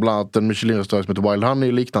London, bland annat en Michelin-restaurang som heter Wild Honey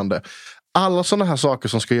och liknande. Alla sådana här saker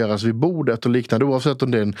som ska göras vid bordet och liknande, oavsett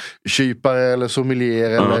om det är en kypare eller sommelier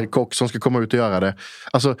eller kock som ska komma ut och göra det.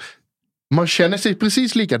 Alltså, man känner sig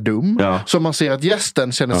precis lika dum som man ser att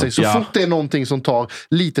gästen känner sig så fort det är någonting som tar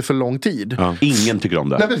lite för lång tid. Ingen tycker om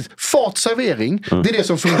det. Nej, fartservering, det är det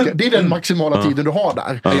som funkar. Det är den maximala tiden du har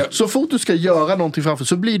där. Så fort du ska göra någonting framför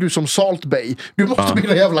så blir du som Salt Bay. Du måste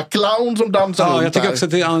bli en jävla clown som dansar runt. Jag tycker också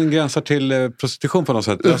att det angränsar till prostitution på något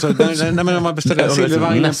sätt. Alltså, när man beställer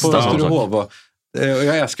silvervagnen på Sturehof och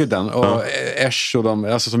jag älskar den och Esch och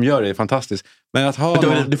de som gör det är fantastiskt. Men att ha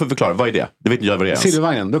du får förklara, vad är det? Det vet inte jag vad det är.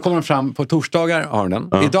 Silvervagnen, då kommer de fram på torsdagar har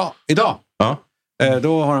den. Idag.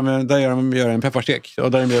 Då har de gör en pepparstek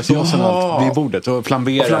och där de gör såsen allt vid bordet och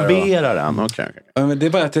flamberar den. Okay. Men det är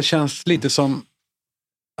bara att det känns lite som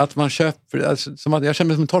att man köper, alltså, som att jag känner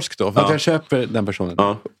mig som en torsk då, för att jag köper den personen.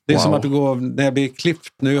 Det är som att det går, när jag blir klippt,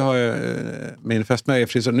 nu har jag min fästmö är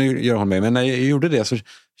frisör, nu gör hon mig, men när jag gjorde det så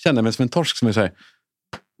kände jag mig som en torsk som är så här,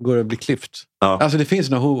 går att bli klippt. Alltså det finns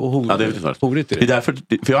något horigt i det. Det är därför, för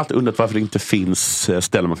jag har alltid undrat varför det inte finns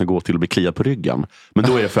ställen man kan gå till och bli kliad på ryggen. Men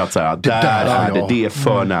då är det för att säga, det är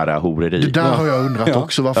för nära horeri. Det där har jag undrat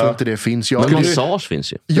också, varför inte det finns. Men massage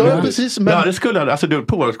finns ju. Ja, precis. Men... Ja, det skulle, alltså det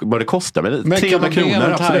på vad det kostar. Men 300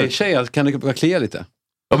 kronor, absolut. Kan du klia lite?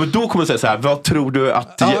 Ja, men då kommer jag säga så här, vad tror du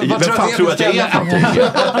att vem fan tror du att jag är för någonting?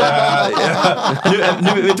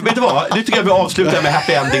 Vet du vad? Nu tycker jag vi avslutar med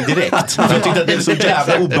happy ending direkt. För jag tyckte att det är så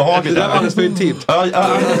jävla obehagligt. Det där var alldeles för intimt.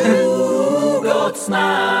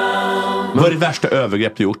 Vad är det värsta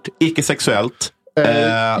övergrepp du gjort? Icke-sexuellt?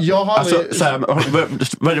 Jag har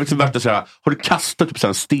vad är det värsta så här? Har du kastat typ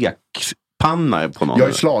en stekpanna på någon? Jag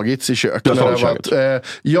har slagits i kök.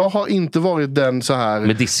 Jag har inte varit den så här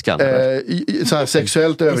med diskan så här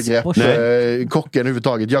sexuellt övergrepp kocken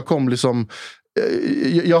överhuvudtaget. Jag kom liksom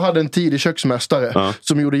jag hade en tidig köksmästare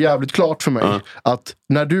som gjorde jävligt klart för mig att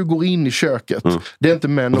när du går in i köket, det är inte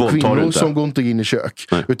män och kvinnor som går inte in i kök,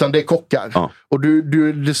 utan det är kockar. Och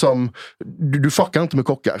du liksom du fuckar inte med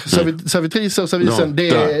kockar. Servitriser och servisen, det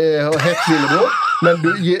är hett villebråd, men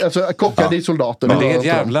alltså kockar, det är soldater. Men det är ett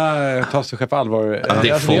jävla ta sig själv på allvar.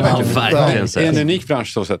 Det får man verkligen säga. En unik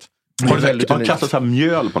bransch så sett. Har du kastat så här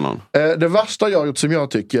mjöl på någon? Det värsta jag gjort som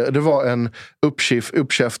jag tycker, det var en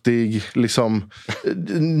uppkäftig liksom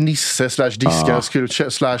nisse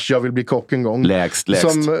 /diskare / jag vill bli kock en gång. Lägst.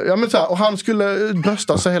 Ja, men så här, och han skulle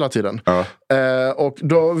brösta sig hela tiden. Och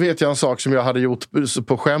då vet jag en sak som jag hade gjort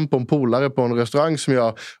på skämt på en polare på en restaurang som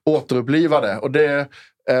jag återupplivade. Och det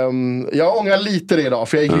jag ångrar lite det idag,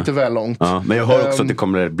 för jag gick lite väl långt. Men jag hör också att det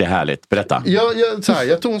kommer bli härligt. Berätta.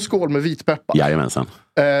 Jag tog en skål med vitpeppar. Jajamensan.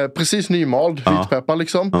 Precis nymald vitpeppar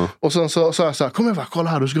liksom. Och sen så sa jag så här, kom igen, kolla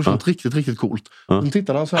här, du skulle få något riktigt, riktigt coolt. Och så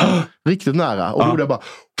tittade han så här, riktigt nära. Och då gjorde jag bara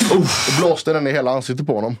och blåste den i hela ansiktet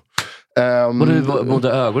på honom. Och du mådde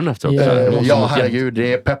ögonen efteråt? Ja, herregud,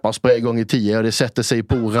 det är pepparspray gånger 10 och det sätter sig i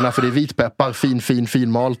porerna, för det är vitpeppar,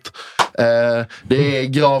 fin malt. Det är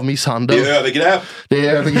grav misshandel. Det är övergrepp. Det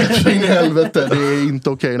är övergrepp in i helvete. Det är inte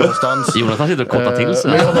okej någonstans. Jonathan sitter och kottar till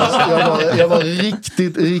sig. Jag var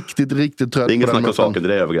riktigt trött. Det är ingen snack om saker,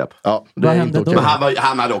 det är övergrepp. Ja, det är inte okej. Men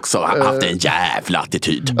han hade också haft en jävla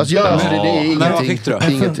attityd. Alltså, det är ingenting. Vad fick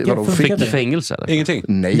du då? Fick du fängelse eller? Ingenting?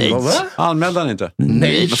 Nej. Anmälde han inte?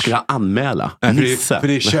 Nej, vad skulle han anmäla? För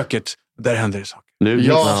det är köket, där händer det saker.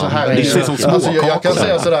 Så här jag kan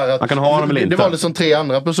säga sådär att kan ha dem eller inte. Det var liksom 3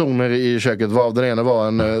 andra personer i köket, den ena var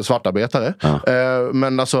en svartarbetare.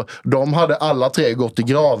 Men alltså, de hade alla 3 gått i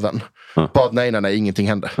graven på att nej, ingenting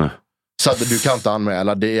hände. Så att du kan inte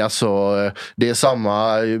anmäla. Det är alltså, det är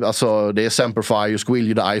samma, alltså det är Semper Fi, you squill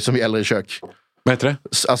you die som gäller i kök. Vad heter det?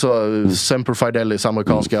 Alltså Semper Fidelis,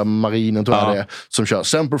 amerikanska marinen tror jag det är, som kör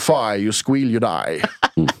Semper Fi, you squill you die.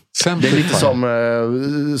 Det är lite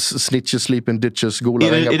som snitches, sleep in ditches, gola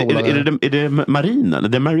är det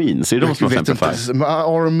marinen? Det är Marines? Är det de som har Semper Fi?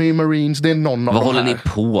 Army, Marines, det är någon av vad de håller här. ni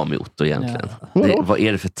på med Otto egentligen? Vad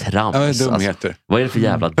är det för trams? Dumheter. Vad är det för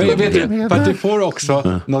jävla dumheter? För att du får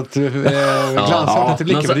också något glansvart till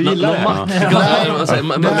blicken, för du gillar det.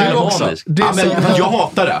 Men du också. Jag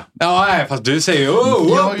hatar det. Ja, nej, fast du säger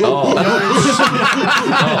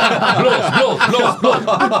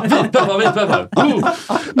vitpeppar.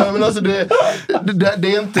 Men alltså det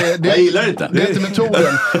är inte jag gillar inte. Det är inte metoden.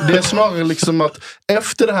 Det är snarare liksom att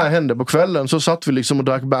efter det här hände på kvällen så satt vi liksom och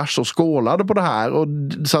drack bärs och skålade på det här, och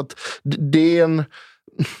så att det är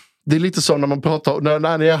lite som när man pratar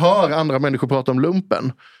när jag hör andra människor prata om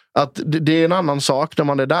lumpen, att det är en annan sak när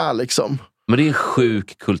man är där liksom. Men det är en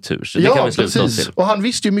sjuk kultur, så det kan vi sluta oss till. Och han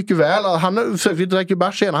visste ju mycket väl, vi drack ju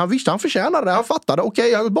bärs igen, han visste han förtjänade det, han fattade,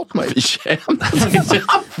 okej, jag har gjort bort mig.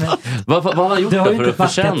 Vad har han gjort för att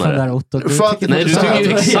förtjäna det? Nej, du tycker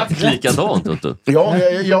ju exakt likadant, Otto.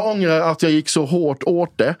 Jag ångrar att jag gick så hårt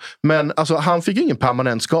åt det, men alltså, han fick ingen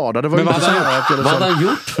permanent skada. Det var vad hade han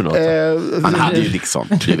gjort för något? Han hade ju liksom,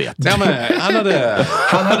 du vet. Ja, men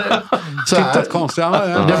han hade tittat konstigt. Han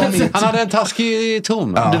hade en taskig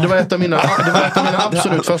ton. Det var ett av mina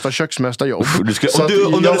absolut första köksmästarjobb.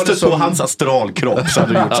 Om du hade stött på hans astralkropp så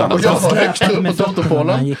hade du gjort samma. Och jag var högst upp på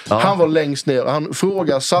Totopollen. Han var längst ner. Han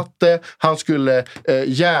frågasatte. Han skulle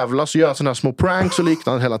jävlas och göra såna här små pranks och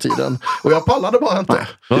liknande hela tiden. Och jag pallade bara inte.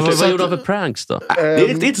 Vad gjorde han för pranks då? Det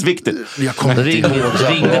är inte så viktigt. Jag kommer inte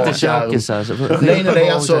ringde till köket så här. Nej,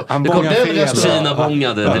 alltså. På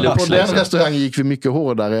den restaurangen gick vi mycket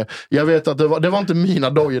hårdare. Jag vet att det var inte mina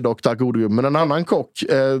dojor dock, tack gode gud, men en annan kock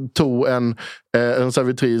tog en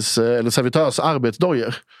servitris eller servitörs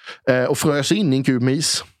arbetsdojor och frös in i en kub med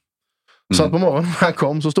is. Så att på morgonen när han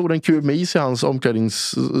kom så stod det en kub med is i hans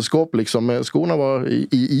omklädningsskåp liksom, skorna var i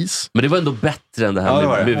is. Men det var ändå bättre än det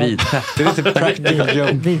här med vitpeppar.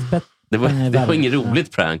 Det var inget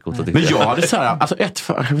roligt prank. Men jag hade så här, alltså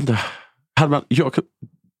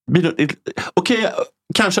okej,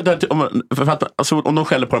 kanske det, om de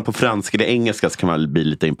skäller på den på franska eller engelska så kan man bli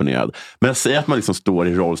lite imponerad. Men säg att man liksom står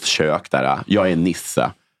i Rolls kök där, jag är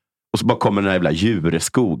Nisse, Och så bara kommer den här jävla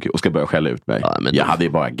djureskog och ska börja skälla ut mig. Jag hade ju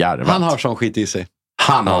bara garvat. Han har sån skit i sig.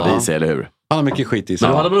 Han har det i sig, eller hur? Han har mycket skit i sig.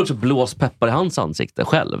 Men då hade man också blåst peppar i hans ansikte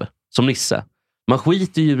själv. Som Nisse. Man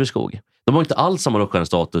skiter i djureskog. De har inte alls samma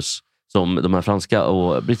rockstjärnestatus som de här franska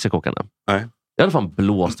och brittiska kockarna. Nej. Jag hade fan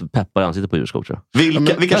blåst peppar i ansiktet på djurskog, tror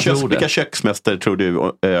jag. Vilka köksmästare tror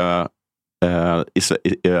du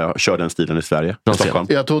kör den stilen i Sverige? I Stockholm?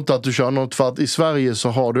 Jag tror inte att du kör något, för att i Sverige så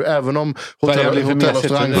har du, även om hotell-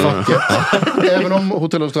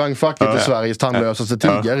 och restaurangfacket är Sveriges tandlösaste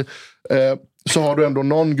tiger, så har du ändå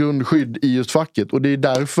någon grundskydd i just facket. Och det är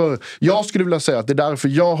därför, jag skulle vilja säga att det är därför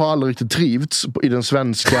jag har aldrig riktigt trivts i den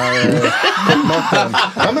svenska kockmarknaden.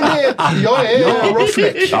 Ja, men jag är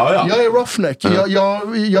roughneck. Jag är roughneck.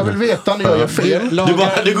 Jag vill veta när jag gör fel.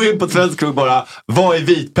 Du går in på svensk krog bara, vad är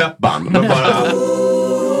vitpeppan?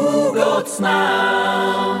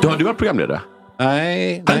 Har du varit programledare?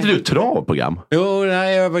 Nej. Hade inte du travprogram? Jo,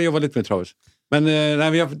 nej, jag var lite med travet. Men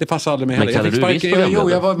det passade aldrig med heller. Men Jag fick sparken.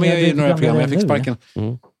 Jag var med i några program. Jag fick sparken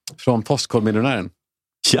från Postkodmiljonären.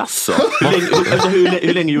 Jaså?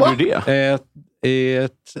 Hur länge gjorde du det?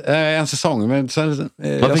 En säsong. Men sen,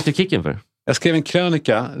 vad fick du kicken för? Jag skrev en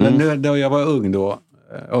krönika när jag var ung då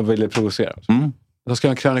och ville provocera. Då skrev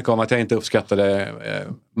jag en krönika om att jag inte uppskattade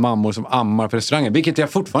mammor som ammar på restaurangen. Vilket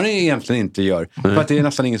jag fortfarande egentligen inte gör. För att det är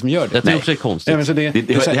nästan ingen som gör det. Jag tror också det är konstigt.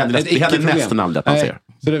 Det händer nästan aldrig att man ser.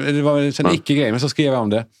 Så det var en icke-grej. Men så skrev jag om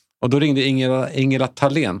det. Och då ringde Ingela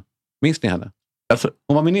Thalén. Minns ni henne? Alltså,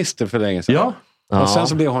 hon var minister för länge sedan. Ja. Och sen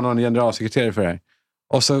så blev hon en generalsekreterare för det här.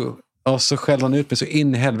 Och så skällde hon ut mig så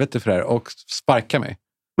in i helvete för det här. Och sparkade mig.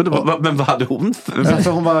 Men vad hade hon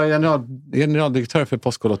för hon var generaldirektör för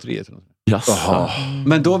Postkodlotteriet.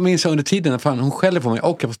 Men då minns jag under tiden att hon skäller på mig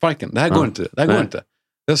och jag får sparken. Det här går inte. Det här går inte.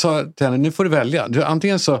 Jag sa till henne, nu får du välja.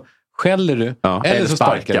 Antingen så skäller du eller så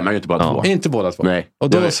sparkar du. Men inte bara två. Inte båda två. Nej. Och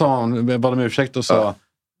då sa hon, bad om ursäkt och sa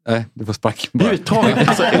nej, du får sparken bara.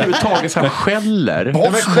 Överhuvudtaget så här skäller.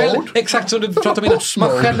 Exakt som du pratade om innan. Man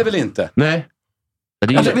skäller väl inte? Nej.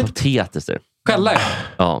 Det är ju patetiskt. Skälla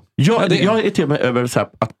Jag är till och med över så här,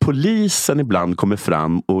 att polisen ibland kommer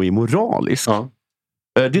fram och är moralisk.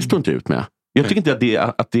 Det står inte ut med. Jag tycker inte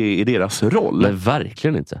att det är deras roll. Nej,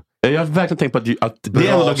 verkligen inte. Jag har verkligen tänkt på att det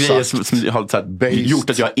är en av de grejer som har så här, gjort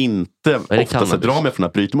att jag inte oftast drar mig från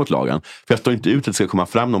att bryta mot lagen. För jag står inte ut att det ska komma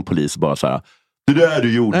fram någon polis och bara så här, det där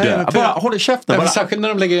du gjorde. Bara håll i käften. Bara. Särskilt när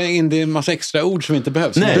de lägger in det en massa extra ord som inte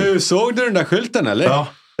behövs. Du, såg du den där skylten eller?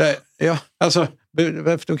 Ja, alltså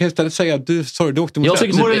de kan istället säga att du åkte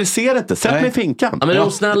mot moralisera inte, sätt mig i finkan. Ja, men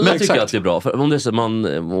de snälla tycker att det är bra. För om det är så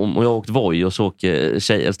om jag har åkt Voi och så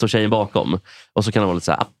står tjejen bakom och så kan det vara lite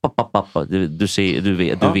så här du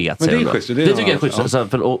vet. Men det är schysst. Det tycker jag är schysst.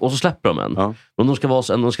 Och så släpper de en. Om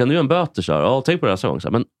de ska nu en böter så här, tänk på det här så.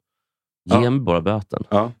 Men ge mig bara böten.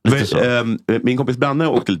 Min kompis Branne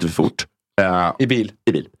åkte lite för fort. I bil.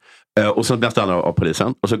 Och så nästan av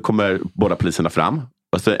polisen. Och så kommer båda poliserna fram.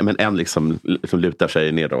 Och så, men en liksom lutar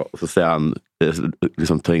sig ner då, och så säger han,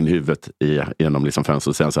 liksom tar in huvudet genom liksom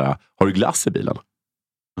fönstret och säger så här, har du glass i bilen?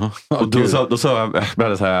 Och då sa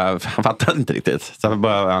jag så här, han fattade inte riktigt. Så han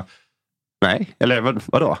bara, nej, eller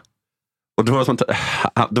vadå? Och då var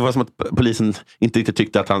det som att polisen inte riktigt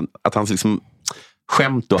tyckte att han liksom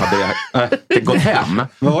skämt då hade gått hem.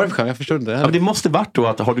 Vad var det för skämt? Jag förstod inte. Ja, men det måste varit då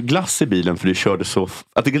att har du glass i bilen för du körde så...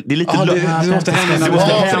 Att det är lite... det måste hända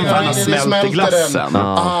för han smälte glassen.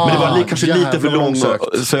 Men det var kanske lite för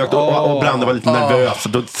långsökt och Brande var lite nervös.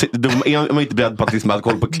 Då är man inte beredd på att liksom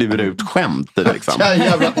alkohol på att klura ut skämt. Liksom.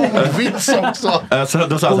 Jävla ordvits också. Så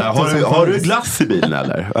då sa han så här, har du glass i bilen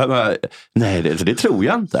eller? Bara, nej, det tror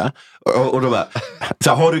jag inte. Och då bara, så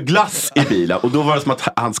här, har du glass i bilen? Och då var det som att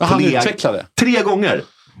hans kollega... 3 gånger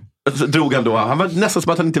drog han då. Han var nästan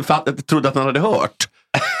som att han inte trodde att han hade hört.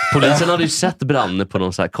 Polisen hade ju sett Branne på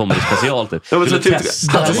någon så här comedy special typ. Det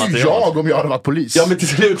är jag om jag hade varit polis. Ja, men till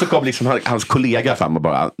slut så kom liksom hans kollega fram och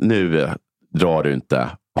bara, nu drar du inte.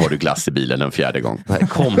 Har du glass i bilen en 4:e gång? Nej,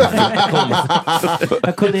 kom. Får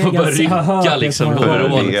bara rycka liksom.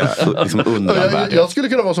 Jag skulle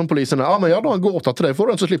kunna vara som polisen. Ja, men jag drar en gåta till dig. Får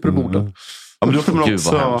du den så slipper du bordet. Ja, men då får man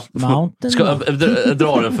också... Ska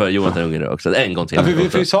dra den för Jonathan Ungerö också. En gång till. Ja, vi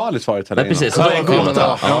får ju sa aldrig svaret här. Nej, precis. Så en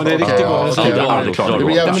gåta. Ja, det är riktigt bra. Det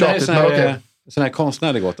blir jävligt tjatigt. Sån här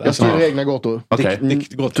konstnärlig gåta. Jag skriver egna gåtor.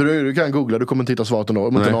 Gåtor. Du kan googla, du kommer inte hitta svaret ändå.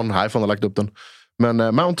 Om inte någon härifrån har lagt upp den.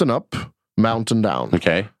 Men mountain up, mountain down.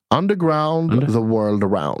 Okay. Underground, the world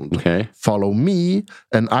around. Okay. Follow me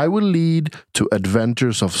and I will lead to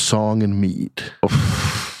adventures of song and mead.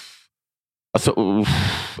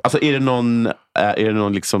 Alltså är det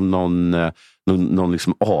någon liksom någon någon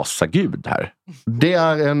liksom asagud här? Det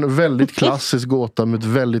är en väldigt klassisk gåta med ett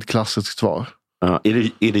väldigt klassiskt svar.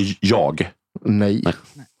 Är det jag? Nej.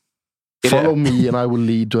 Follow me and I will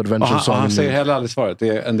lead to adventure song. Han säger heller aldrig svaret. Det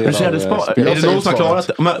är en del av är det någon som har klarat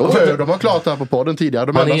det? De har klarat det här på podden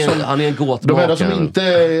tidigare. Han är en gåtmakare. De enda som inte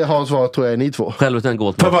har svarat tror jag är ni två. Själv är en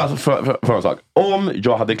gåtmakare. För en sak. Om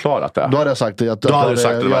jag hade klarat det. Då hade jag sagt det. Då hade du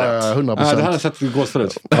sagt det var rätt. 100%. Ja, det hade jag sett gåtfull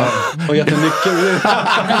ut. Och gett en nyckel.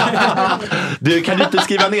 Du, kan du inte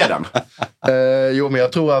skriva ner den? Jo, men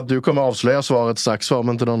jag tror att du kommer avslöja svaret strax. Om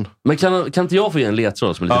inte någon... Men kan inte jag få ge en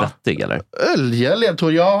ledtråd som är lite vettig, eller?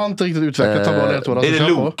 Ledtråd? Jag har inte riktigt utvecklat bra ledtrådar. Är det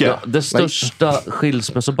Loke? Ja, det största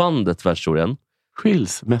skilsmässobandet världshistorien.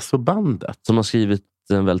 Skilsmässobandet? Som har skrivit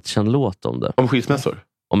en väldigt känd låt om det. Om skilsmässor?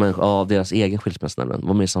 Om deras egen skilsmässa nämligen.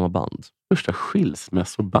 Var med i samma band. Största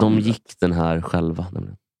skilsmässobandet? De gick den här själva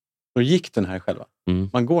nämligen. De gick den här själva?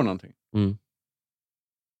 Man går någonting?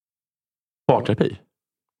 Parterapi?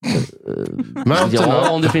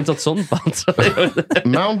 Om det finns ett sånt band.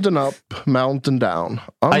 Mountain up, mountain down.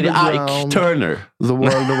 Ike Turner. The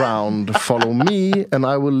world around. Follow me and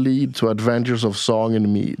I will lead to adventures of song and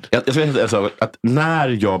mead. Jag ska säga att när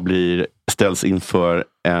jag ställs inför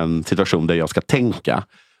en situation där jag ska tänka,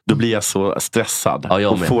 då blir jag så stressad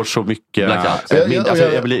och får så mycket... Vad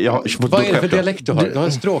är det för dialekt du har? Du har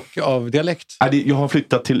en stråk av dialekt. Jag har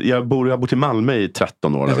flyttat till... Jag bor i Malmö i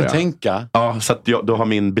 13 år. Jag får tänka. Ja, så att då har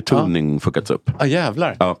min betoning fuckats upp. Ja,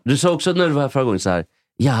 jävlar. Ja. Du sa också när du var här förra gången så här...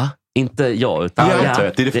 Ja, inte jag utan...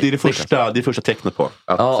 Det är det första tecknet på.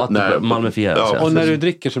 Att Malmö firar. Och när du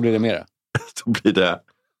dricker så blir det mera? Då blir det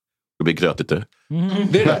grötigt.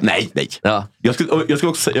 Nej. Ja. Jag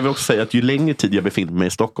vill också säga att ju längre tid jag befinner mig i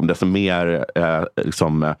Stockholm, desto mer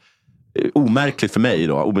omärkligt för mig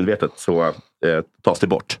då, omedvetet, så tas det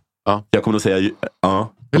bort. Ja. Jag kommer att säga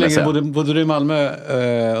hur länge bodde du i Malmö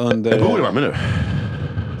under... Jag bor i Malmö nu.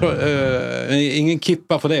 Ingen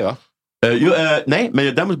kippa på dig, va? Nej,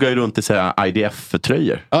 men däremot går jag runt i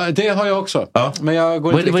IDF-tröjor. Ja, det har jag också. Ja. Men jag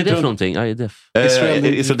går vad är det för någonting? IDF?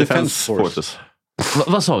 Israel Defense Forces.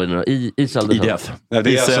 Vad sa vi nu då? IDF.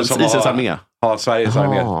 Israels armé. Ja, Sveriges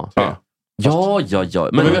armé. Ja.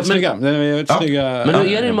 Men de är snygga. Men hur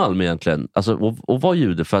är det i Malmö egentligen? Alltså, och vad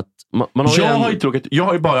ljudet? För att man har jag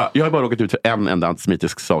har bara råkat ut för en enda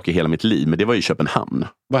antisemitisk sak i hela mitt liv. Men det var i Köpenhamn.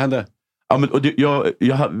 Vad hände? Ja, men,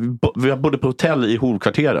 jag bodde på hotell i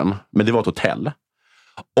Horkvarteren. Men det var ett hotell.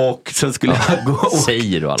 Och sen skulle jag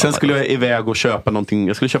gå sen skulle jag iväg och köpa någonting.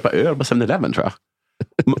 Jag skulle köpa öl på 7-Eleven, tror jag.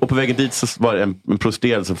 Och på vägen dit så var det en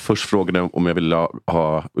prostituerad som först frågade om jag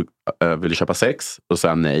ville köpa sex. Och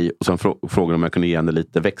sa nej. Och sen frågade om jag kunde ge henne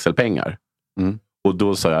lite växelpengar. Och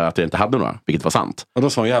då sa jag att jag inte hade några, vilket var sant. Och då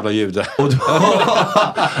sa hon jävla jude. Och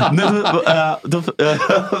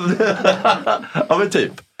ja, men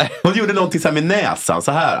typ. Hon gjorde någonting så här med näsan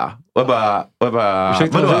så här. Och jag bara vadå?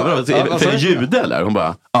 Är det jude eller? Hon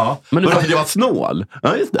bara, ja. Men jag var snål.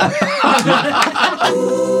 Ja, just det.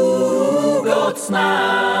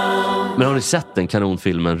 Men har ni sett den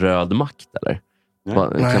kanonfilmen Röd makt, eller?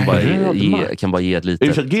 Kan bara ge ett litet...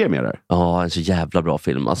 Är Richard Gere med där? Ja, en så jävla bra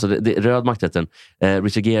film. Alltså, Röd makt heter den.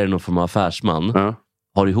 Richard Gere är någon form av affärsman.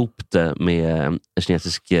 Har ihop det med en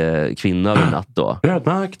kinesisk kvinna över natt då. Röd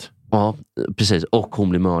makt? Ja, precis. Och hon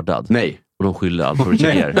blir mördad. Nej. Och de skyller allt på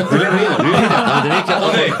Richard Gere.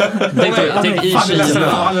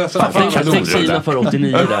 Tänk Kina för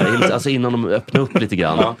 89 där. Alltså innan de öppnar upp lite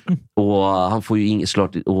grann. Och han får ju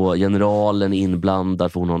såklart... Och generalen är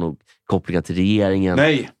inblandad för hon har nog kopplingar till regeringen.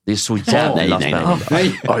 Nej. Det är så jävla spännande.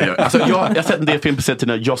 Nej. Alltså, jag har sett en del film på sättet.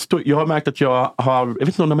 Jag har märkt att jag vet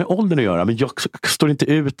inte om det har med åldern att göra, men jag står inte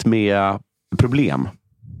ut med problem.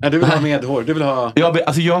 Du vill ha medhår. Du vill ha... Jag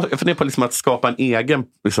funderar på liksom att skapa en egen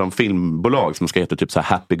liksom, filmbolag som ska heta typ så här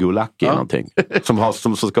Happy Go Lucky eller någonting.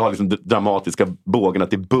 Som ska ha liksom dramatiska bågen,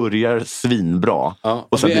 att det börjar svinbra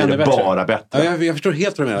och sen blir det bara bättre. Ja, jag förstår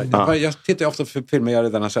helt vad du menar. Jag tittar ofta för filmer jag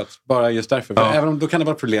redan har sett. Bara just därför. Även om då kan det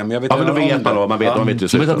vara problem. Jag vet men då vet man då. Man vet ju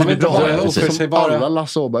som alla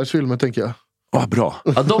Lasse Åbergs filmer, tänker jag. Bra.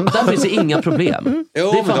 Ja, där finns det inga problem.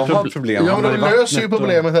 Jo, men de har problem. Ja, men de löser ju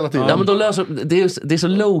problemet hela tiden. Ja, men de löser, det är så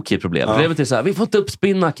low-key problem. Problemet är så här, vi får inte upp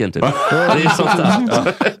spinnaken typ. Det är sånt där.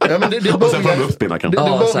 Ja, men det börjar ändå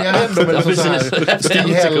med så här.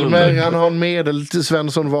 Stig Helmer, han har en medel till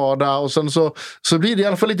Svensson vardag. Och sen så blir det i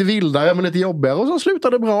alla fall lite vildare, men lite jobbigare. Och så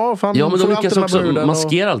slutar det bra. Ja, men de lyckas också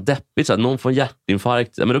maskera allt deppigt. Så här, någon får en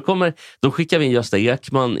hjärtinfarkt. Ja, men då skickar vi in Gösta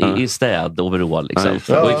Ekman i städ-overall. Liksom.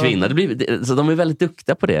 Och en kvinna. Så de är väldigt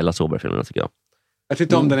duktiga på det, Lasse Åberg-filmerna, tycker jag. Jag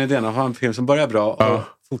tyckte om den idén att ha en film som börjar bra och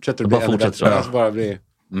fortsätter bli ännu bättre.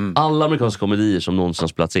 Alla amerikanska komedier som någonsin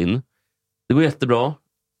spelats in, det går jättebra.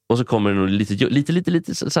 Och så kommer det nog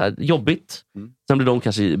lite så här jobbigt. Sen blir de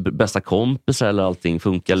kanske bästa kompisar eller allting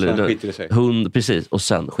funkar. Sen eller skiter det sig. Precis, och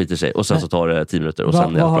sen skiter det sig. Och sen så tar det 10 minuter. Och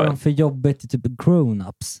sen Vad har de för jobbet i typ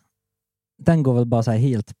grown-ups? Den går väl bara så här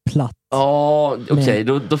helt platt. Ja, okej.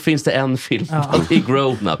 Då finns det en film. Det är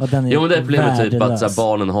Grown Up. Jo, men det är problemet typ att så här,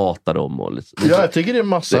 barnen hatar dem. Och liksom. Ja, jag tycker det är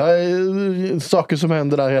massa saker som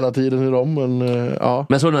händer där hela tiden i dem. Men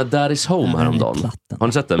jag såg den här Daddy's Home häromdagen. Har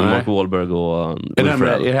ni sett den? Med Mark Wahlberg och Will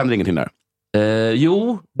Ferrell. Det händer ingenting där.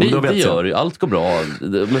 Jo, det gör ju. Allt går bra.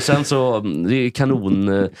 Men sen så, det är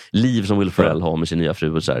kanonliv som Will Ferrell har med sin nya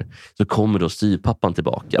fru och så här. Så kommer då styvpappan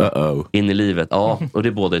tillbaka in i livet. Ja, och det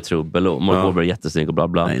är båda i trubbel och Mark Wahlberg är jättesnygg och bla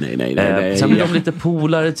bla. Nej. Sen blir de lite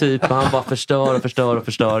polare typ. Han bara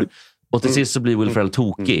förstör. Och till sist så blir Will Ferrell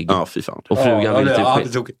tokig. Ja, fy fan. Och frugan vill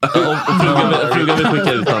frugan vill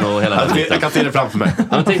skicka ut honom och hela jag kan se det framför mig.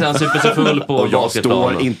 Han tänkte han super sig full på. Och jag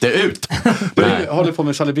står inte ut. Jag håller på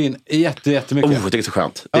med Salibin jättemycket. Jag tycker det är så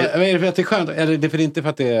skönt. Men är det för att det är skönt? Eller det är inte för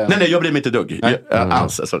att det är... Nej, jag bryr mig inte dugg.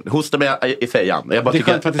 Alls. Alltså, hosta mig i fejan. Jag bara det är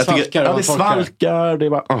skönt för att det svalkar. Ja, det svalkar. Det är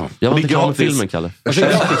bara... Jag var inte klar med filmen, Kalle. Vad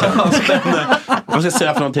ska jag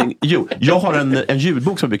säga för någonting? Jo, jag har en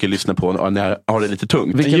ljudbok som jag brukar lyssna på när jag har det lite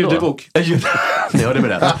tungt. Vilken ljudbok? Nej, jag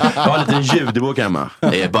har en liten ljudbok hemma.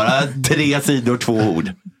 Det är bara 3 sidor, 2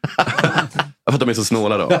 ord. För att de är så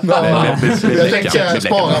snåla då. Jag tänker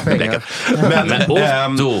spara pengar. Men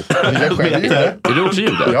Otto! Är du också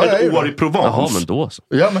jude? Ja, ett år i Provence. Jaha, men då så.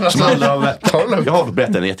 Ja, men alltså, jag har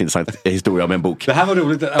berättat en jätteintressant historia om en bok. Det här var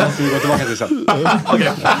roligt. Jag ska gå tillbaka till sen.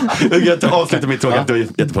 Okej. Jag kan avsluta mitt tråg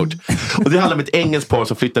jättefort. Och det handlar om ett engelskt par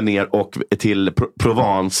som flyttar ner till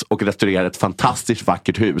Provence och restaurerar ett fantastiskt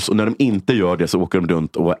vackert hus. Och när de inte gör det så åker de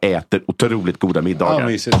runt och äter otroligt goda middagar.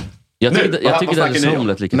 Mysigt. Jag tycker det är så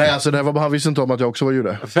lät lika. Nej, alltså det var bara, han visste inte om att jag också var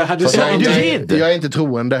jude. Jag är inte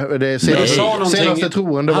troende. Det senaste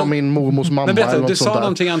troende var min mormors mamma. Men berätta, du sa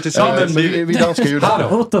någonting antisemitiskt. Vi danska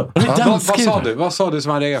judar. Vad sa du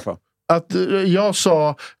som han reagerade på? Att jag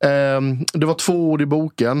sa, det var 2 ord i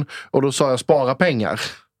boken och då sa jag spara pengar.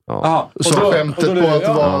 Så skämtet på att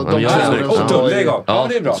det var Otto, lägg av. Ja,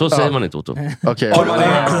 det är bra. Så säger man inte, Otto. Okej.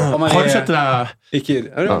 Har du sett den här... Jag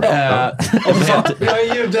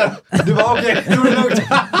är jude. Du var okej.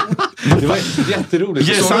 Det var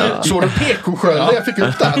jätteroligt. Så du PK-skölden jag fick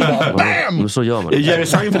upp där. Bam! Så gör man. Jerry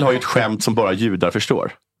Seinfeld har ju ett skämt som bara judar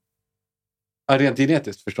förstår. Ja, rent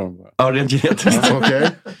genetiskt förstår de bara. Ja, rent genetiskt. Okej.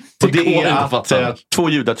 Och det är att 2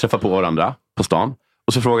 judar träffar på varandra på stan.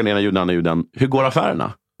 Och så frågar den ena juden, andra juden, hur går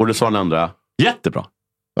affärerna? Och det sa den andra, jättebra.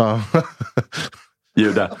 Ja.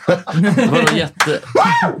 Jude.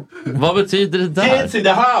 Vad betyder det där? Kids in the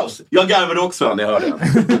house! Jag garvade också när jag hörde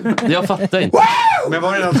den. Jag fattar inte. Men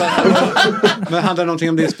var det men handlar det någonting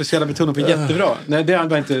om det speciella betoning på jättebra? Nej, det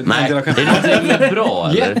handlar inte. Nej, är det bra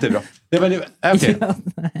eller? Jättebra. Okej.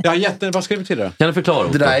 Ja, vad ska det betyda? Kan du förklara?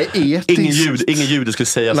 Det där är etiskt. Ingen jude skulle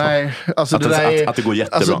säga så. Nej, alltså att det går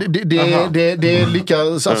jättebra. Alltså det är lika,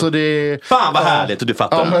 alltså det... Fan vad härligt, och du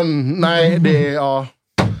fattar. Ja, men nej,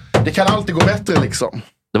 det kan alltid gå bättre liksom.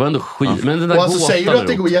 Det var ändå skit. Men den där och alltså säger du att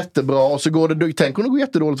det går jättebra och så går det, tänk om det går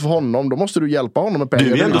jättedåligt för honom, då måste du hjälpa honom med pengar.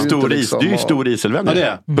 Du är ändå stor Israelvän. Ja, det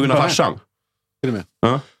är. På grund av farsan.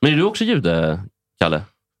 Men är du också jude, Kalle?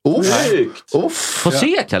 Få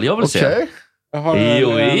se, Kalle, jag vill se.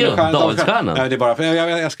 Davidsstjärnan. Nej, det är bara för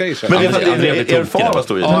jag ska gissa. Men det är er far var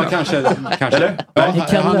stor i. Ja, kanske. Eller? Han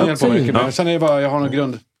hjälper mycket. Men sen är det bara, jag har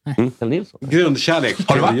någon grundkärlek.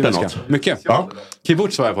 Har du varit där något? Mycket. Ja.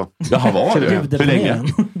 Kibbutz var jag på. Jaha, var det? Hur länge?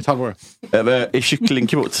 Ett halvår. Är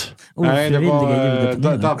kycklingkibbutz? Nej, det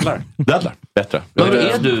var dadlar. Dadlar, bättre. Men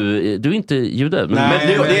du är inte jude. Men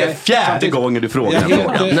det är 4:e gången du frågar den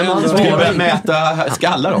frågan. Ska du börja mäta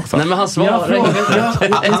skallar också? Nej, men han svarar.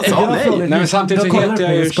 Nej, men samtidigt så heter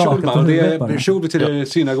jag ju Schulman. Och Schul betyder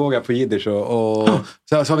synagoga på jiddisch. Och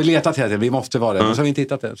så har vi letat hela tiden. Vi måste vara det. Men så har vi inte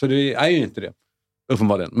hittat det. Så det är ju inte det.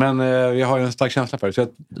 Uppenbarligen. Men jag har en stark känsla för det. Så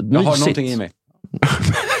jag har någonting i mig.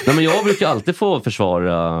 Nej, men jag brukar alltid få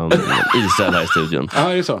försvara Israel här i studion. Ja,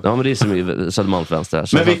 det är så. Ja, men det är som i Södermalmsvänster här.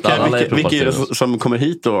 Men vilka är det som kommer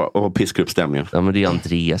hit och piskar upp stämningen? Ja, men det är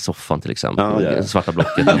André Soffan till exempel. Ja. Svarta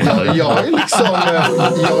blocket. Jag är liksom...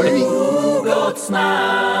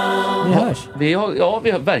 Vi hörs. Vi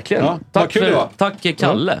har verkligen. Ja, tack Kalle. Tack,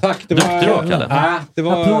 det var Kalle. Det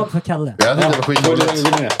var... Applåd för Kalle. Ja, det var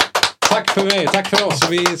skitdåligt. Tack för mig, tack för oss.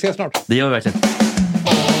 Vi ses snart. Det gör vi verkligen.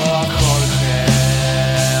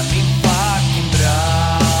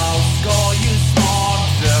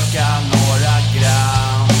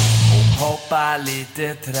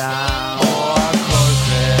 Lite tram och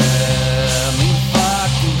Jorge, min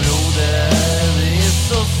fucking broder. Det är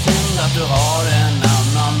så synd att du har en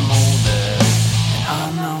annan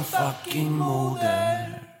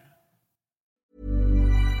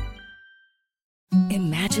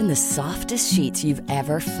softest sheets you've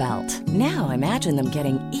ever felt. Now imagine them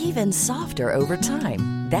getting even softer over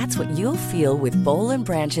time. That's what you'll feel with Boll &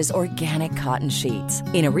 Branch's organic cotton sheets.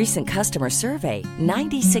 In a recent customer survey,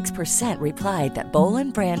 96% replied that Boll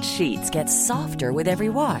 & Branch sheets get softer with every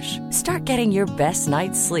wash. Start getting your best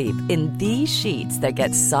night's sleep in these sheets that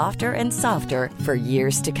get softer and softer for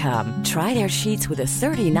years to come. Try their sheets with a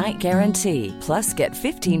 30-night guarantee. Plus, get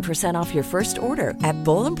 15% off your first order at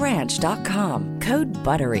bollandbranch.com. Code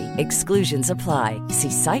BUTTERY. Exclusions apply.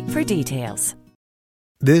 See site for details.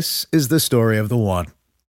 This is the story of the one.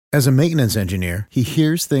 As a maintenance engineer, he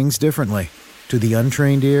hears things differently. To the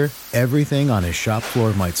untrained ear, everything on his shop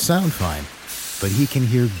floor might sound fine, but he can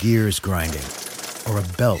hear gears grinding or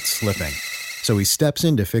a belt slipping. So he steps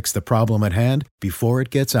in to fix the problem at hand before it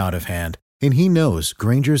gets out of hand. And he knows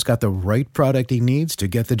Grainger's got the right product he needs to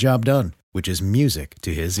get the job done, which is music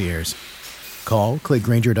to his ears. Call, click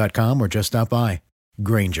Grainger.com, or just stop by.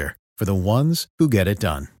 Grainger, for the ones who get it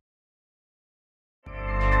done.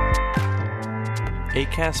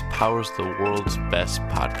 Acast powers the world's best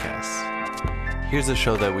podcasts. Here's a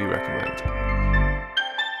show that we recommend.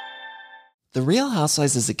 The Real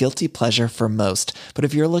Housewives is a guilty pleasure for most, but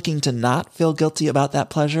if you're looking to not feel guilty about that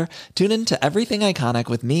pleasure, tune in to Everything Iconic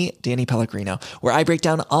with me, Danny Pellegrino, where I break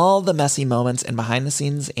down all the messy moments and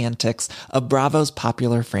behind-the-scenes antics of Bravo's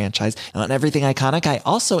popular franchise. And on Everything Iconic, I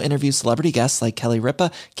also interview celebrity guests like Kelly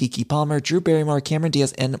Ripa, Keke Palmer, Drew Barrymore, Cameron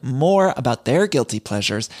Diaz, and more about their guilty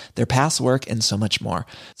pleasures, their past work, and so much more.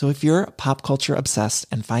 So if you're pop culture obsessed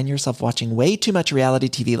and find yourself watching way too much reality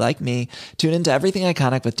TV like me, tune in to Everything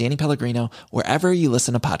Iconic with Danny Pellegrino, wherever you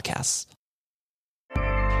listen to podcasts.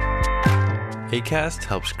 Acast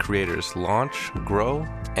helps creators launch, grow,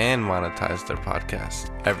 and monetize their podcasts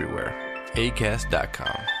everywhere.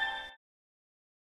 Acast.com.